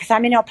 Because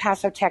I'm in El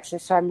Paso,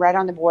 Texas, so I'm right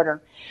on the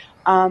border.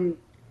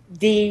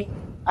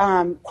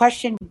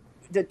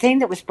 The thing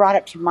that was brought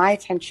up to my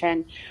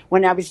attention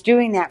when I was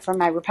doing that for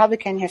my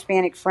Republican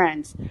Hispanic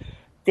friends,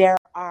 there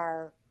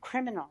are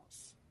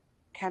criminals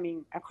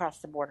coming across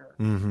the border.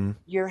 Mm-hmm.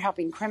 You're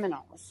helping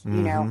criminals,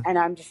 and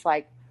I'm just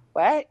like,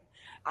 what?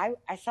 I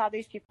saw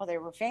these people, they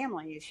were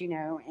families,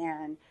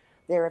 and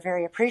they were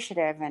very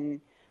appreciative,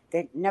 and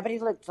nobody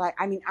looked like,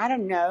 I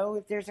don't know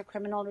if there's a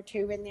criminal or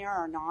two in there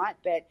or not,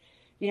 but,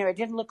 it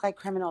didn't look like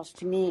criminals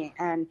to me.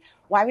 And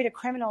why would a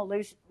criminal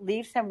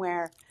leave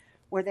somewhere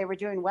where they were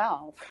doing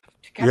well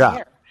to come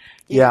here?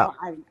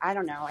 I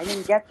don't know. I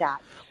didn't get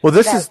that. Well,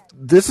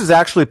 this is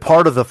actually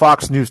part of the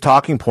Fox News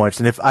talking points.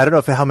 And I don't know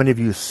if how many of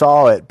you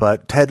saw it,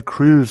 but Ted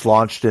Cruz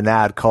launched an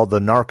ad called the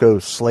narco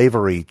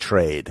slavery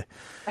trade.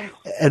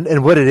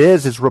 And what it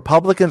is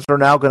Republicans are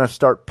now going to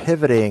start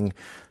pivoting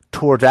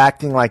towards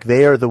acting like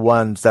they are the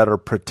ones that are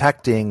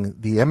protecting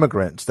the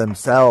immigrants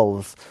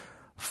themselves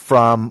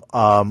from,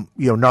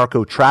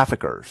 narco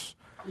traffickers.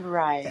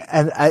 Right.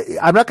 And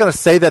I'm not going to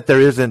say that there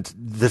isn't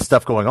this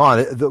stuff going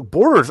on. The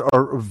borders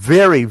are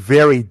very,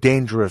 very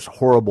dangerous,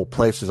 horrible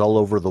places all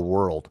over the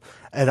world.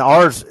 And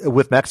ours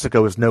with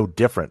Mexico is no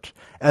different.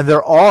 And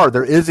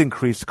there is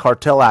increased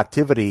cartel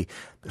activity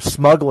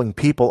smuggling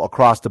people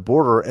across the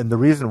border. And the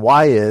reason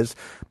why is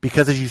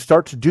because as you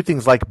start to do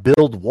things like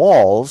build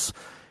walls,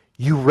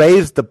 you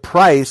raise the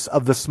price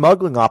of the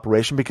smuggling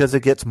operation because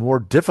it gets more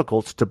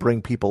difficult to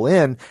bring people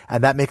in.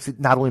 And that makes it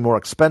not only more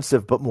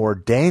expensive, but more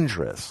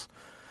dangerous.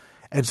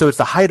 And so it's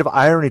the height of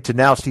irony to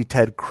now see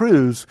Ted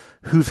Cruz,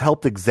 who's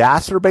helped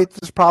exacerbate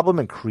this problem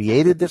and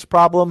created this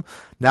problem,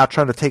 now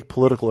trying to take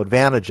political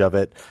advantage of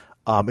it.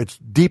 It's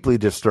deeply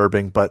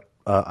disturbing, but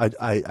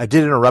I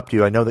did interrupt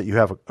you. I know that you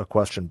have a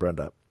question,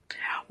 Brenda.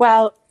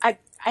 Well, I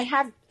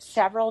have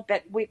several,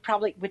 but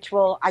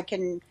I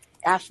can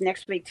ask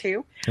next week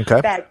too.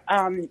 Okay. But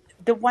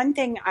the one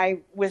thing I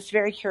was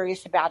very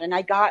curious about, and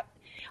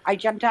I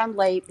jumped on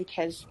late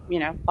because,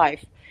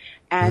 life,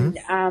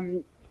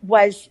 and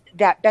was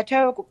that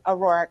Beto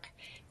O'Rourke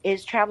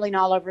is traveling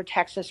all over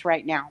Texas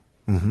right now.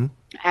 Mm-hmm.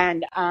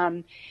 And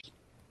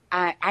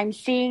I'm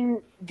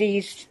seeing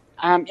these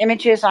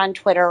images on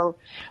Twitter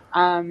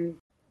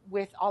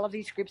with all of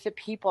these groups of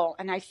people,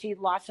 and I see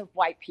lots of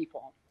white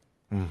people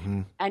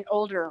and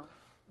older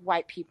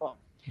white people.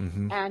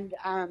 Mm-hmm. And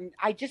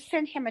I just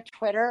sent him a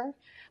Twitter.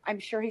 I'm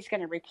sure he's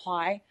going to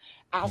reply,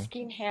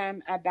 asking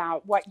him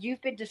about what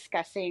you've been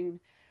discussing,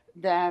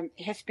 the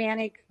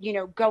Hispanic,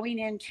 going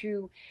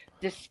into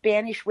the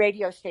Spanish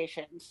radio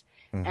stations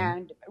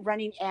and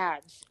running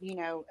ads,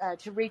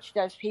 to reach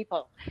those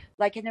people,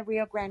 like in the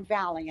Rio Grande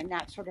Valley and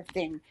that sort of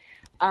thing.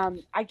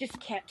 I just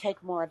can't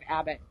take more of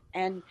Abbott.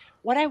 And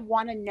what I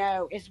want to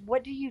know is,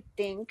 what do you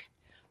think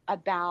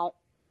about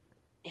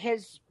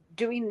his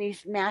doing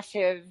these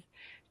massive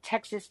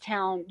Texas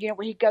town,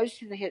 where he goes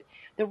to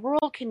the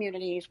rural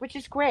communities, which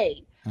is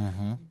great.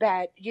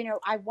 But,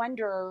 I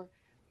wonder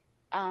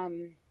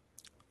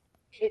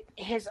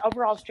his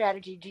overall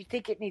strategy. Do you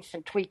think it needs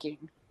some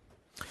tweaking?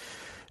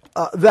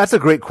 That's a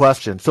great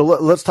question. So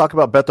let's talk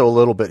about Beto a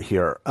little bit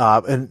here.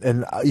 I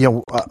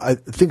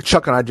think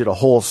Chuck and I did a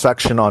whole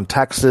section on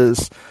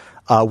Texas.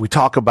 We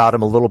talk about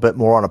him a little bit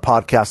more on a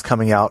podcast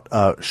coming out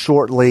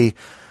shortly.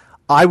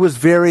 I was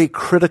very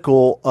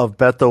critical of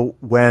Beto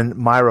when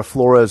Mayra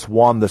Flores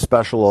won the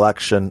special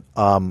election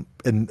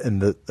in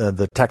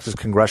the Texas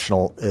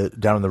congressional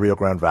down in the Rio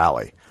Grande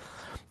Valley.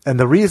 And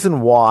the reason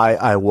why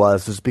I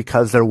was is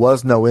because there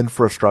was no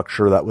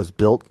infrastructure that was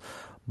built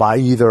by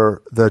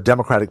either the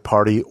Democratic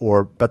Party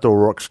or Beto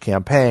O'Rourke's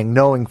campaign,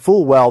 knowing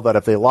full well that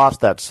if they lost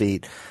that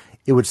seat,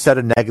 it would set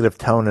a negative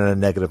tone and a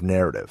negative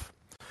narrative.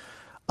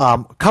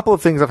 A couple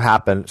of things have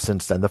happened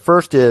since then. The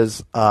first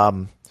is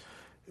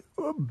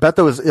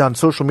Beto is on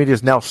social media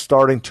is now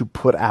starting to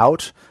put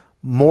out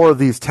more of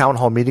these town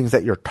hall meetings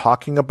that you're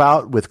talking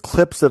about with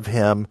clips of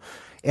him.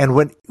 And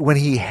when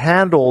he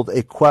handled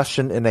a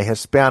question in a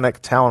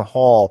Hispanic town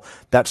hall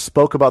that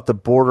spoke about the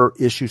border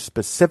issue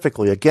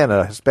specifically, again,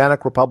 a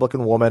Hispanic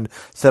Republican woman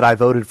said, I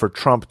voted for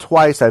Trump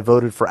twice. I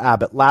voted for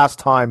Abbott last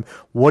time.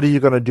 What are you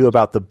going to do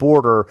about the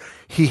border?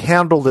 He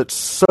handled it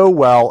so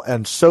well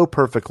and so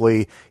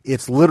perfectly.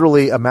 It's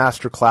literally a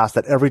masterclass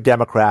that every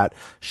Democrat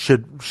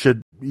should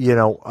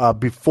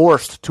be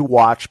forced to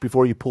watch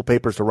before you pull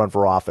papers to run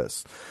for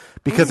office,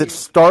 because it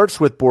starts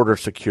with border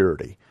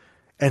security.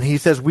 And he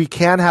says we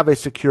can have a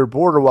secure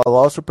border while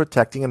also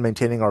protecting and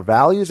maintaining our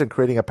values and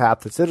creating a path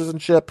to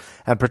citizenship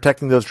and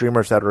protecting those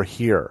dreamers that are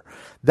here.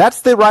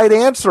 That's the right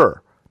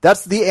answer.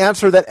 That's the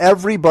answer that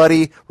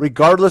everybody,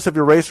 regardless of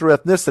your race or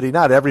ethnicity,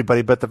 not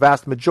everybody, but the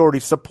vast majority,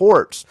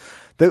 supports.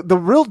 The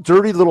real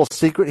dirty little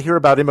secret here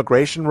about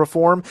immigration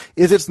reform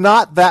is it's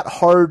not that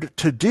hard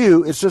to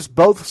do. It's just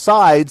both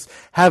sides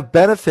have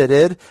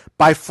benefited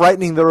by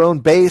frightening their own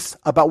base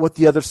about what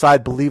the other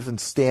side believes and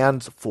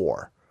stands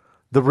for.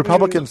 The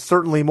Republicans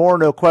certainly more,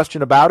 no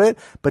question about it,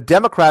 but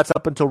Democrats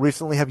up until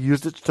recently have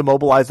used it to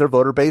mobilize their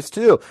voter base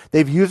too.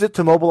 They've used it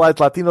to mobilize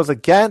Latinos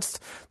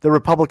against the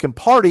Republican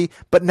Party,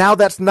 but now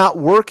that's not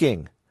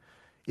working.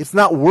 It's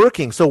not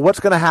working. So what's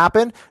going to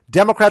happen?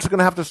 Democrats are going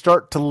to have to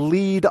start to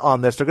lead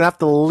on this. They're going to have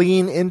to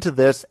lean into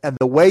this, and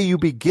the way you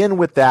begin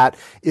with that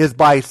is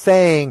by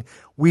saying,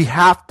 we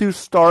have to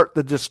start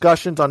the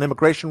discussions on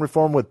immigration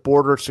reform with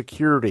border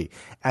security.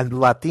 And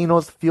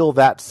Latinos feel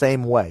that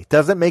same way.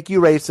 Doesn't make you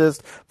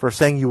racist for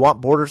saying you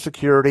want border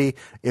security.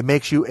 It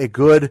makes you a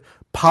good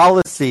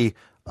policy,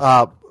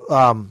 a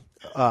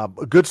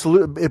good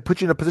solution. It puts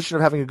you in a position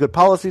of having a good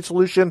policy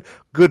solution,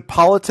 good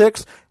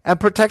politics, and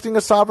protecting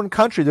a sovereign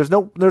country. There's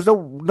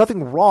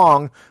nothing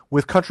wrong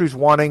with countries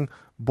wanting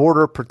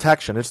border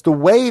protection. It's the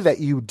way that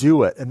you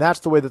do it. And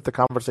that's the way that the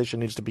conversation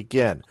needs to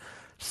begin.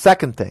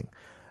 Second thing.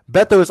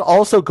 Beto is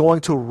also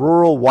going to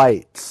rural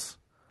whites.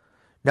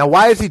 Now,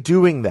 why is he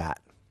doing that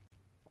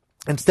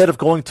instead of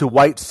going to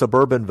white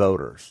suburban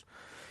voters?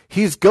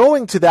 He's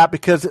going to that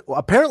because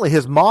apparently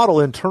his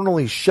model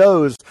internally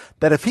shows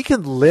that if he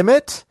can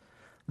limit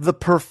the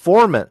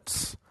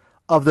performance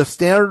of the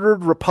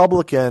standard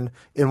Republican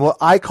in what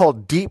I call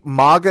deep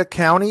MAGA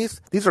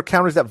counties, these are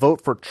counties that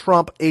vote for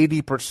Trump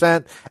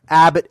 80%,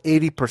 Abbott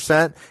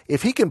 80%.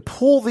 If he can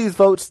pull these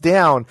votes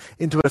down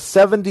into a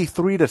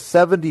 73 to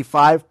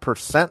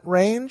 75%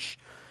 range,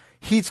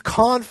 he's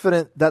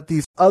confident that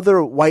these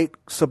other white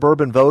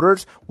suburban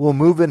voters will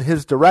move in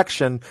his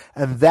direction,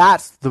 and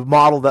that's the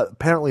model that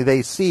apparently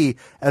they see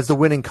as the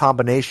winning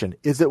combination.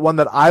 Is it one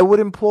that I would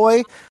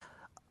employ?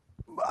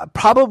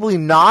 Probably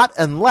not,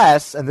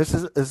 unless, and this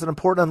is an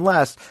important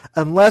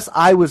unless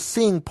I was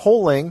seeing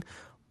polling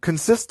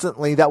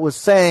consistently that was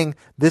saying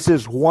this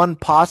is one,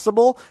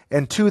 possible,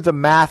 and two, the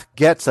math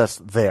gets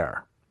us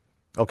there.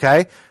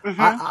 Okay?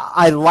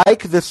 I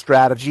like this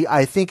strategy.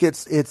 I think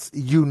it's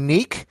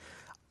unique.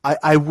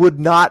 I would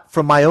not,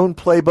 from my own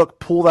playbook,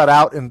 pull that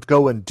out and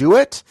go and do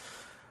it,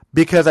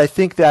 because I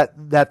think that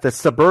the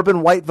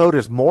suburban white vote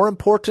is more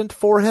important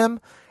for him.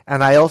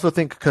 And I also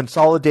think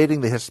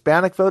consolidating the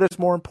Hispanic vote is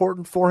more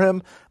important for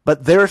him.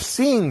 But they're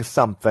seeing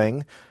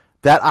something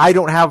that I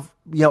don't have,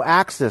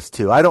 access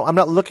to. I'm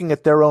not looking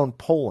at their own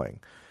polling.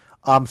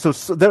 So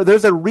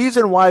there's a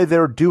reason why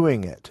they're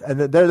doing it. And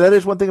that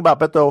is one thing about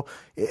Beto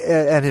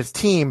and his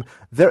team.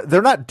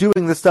 They're not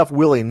doing this stuff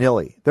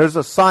willy-nilly. There's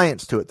a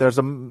science to it. There's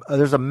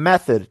a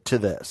method to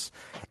this.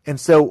 And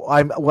so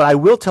what I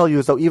will tell you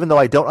is, though, even though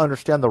I don't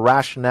understand the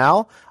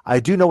rationale, I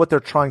do know what they're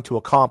trying to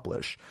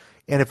accomplish.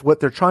 And if what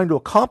they're trying to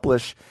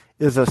accomplish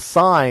is a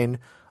sign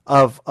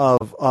of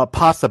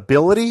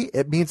possibility,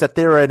 it means that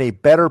they're in a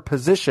better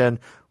position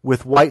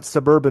with white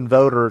suburban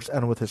voters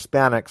and with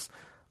Hispanics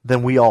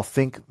than we all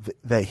think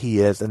that he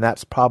is, and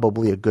that's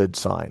probably a good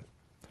sign.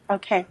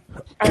 Okay.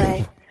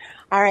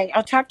 All right.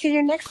 I'll talk to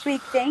you next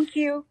week. Thank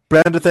you.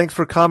 Brenda, thanks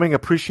for coming.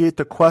 Appreciate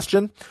the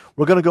question.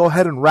 We're going to go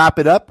ahead and wrap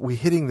it up. We're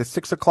hitting the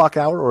 6 o'clock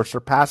hour or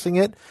surpassing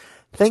it.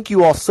 Thank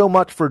you all so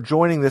much for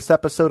joining this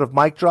episode of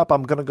Mic Drop.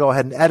 I'm going to go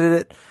ahead and edit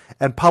it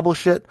and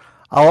publish it.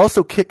 I'll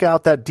also kick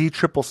out that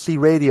DCCC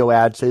radio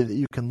ad so that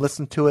you can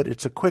listen to it.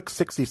 It's a quick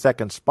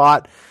 60-second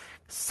spot.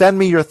 Send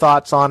me your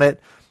thoughts on it.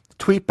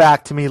 Tweet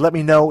back to me. Let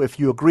me know if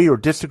you agree or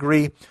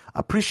disagree.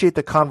 Appreciate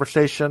the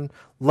conversation.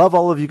 Love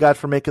all of you guys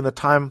for making the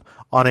time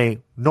on a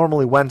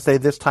normally Wednesday,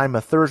 this time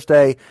a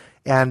Thursday.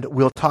 And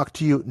we'll talk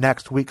to you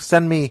next week.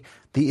 Send me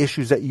the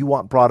issues that you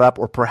want brought up,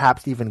 or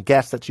perhaps even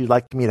guests that you'd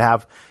like me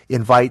to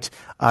invite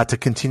to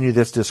continue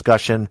this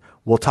discussion.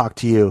 We'll talk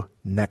to you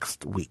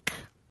next week.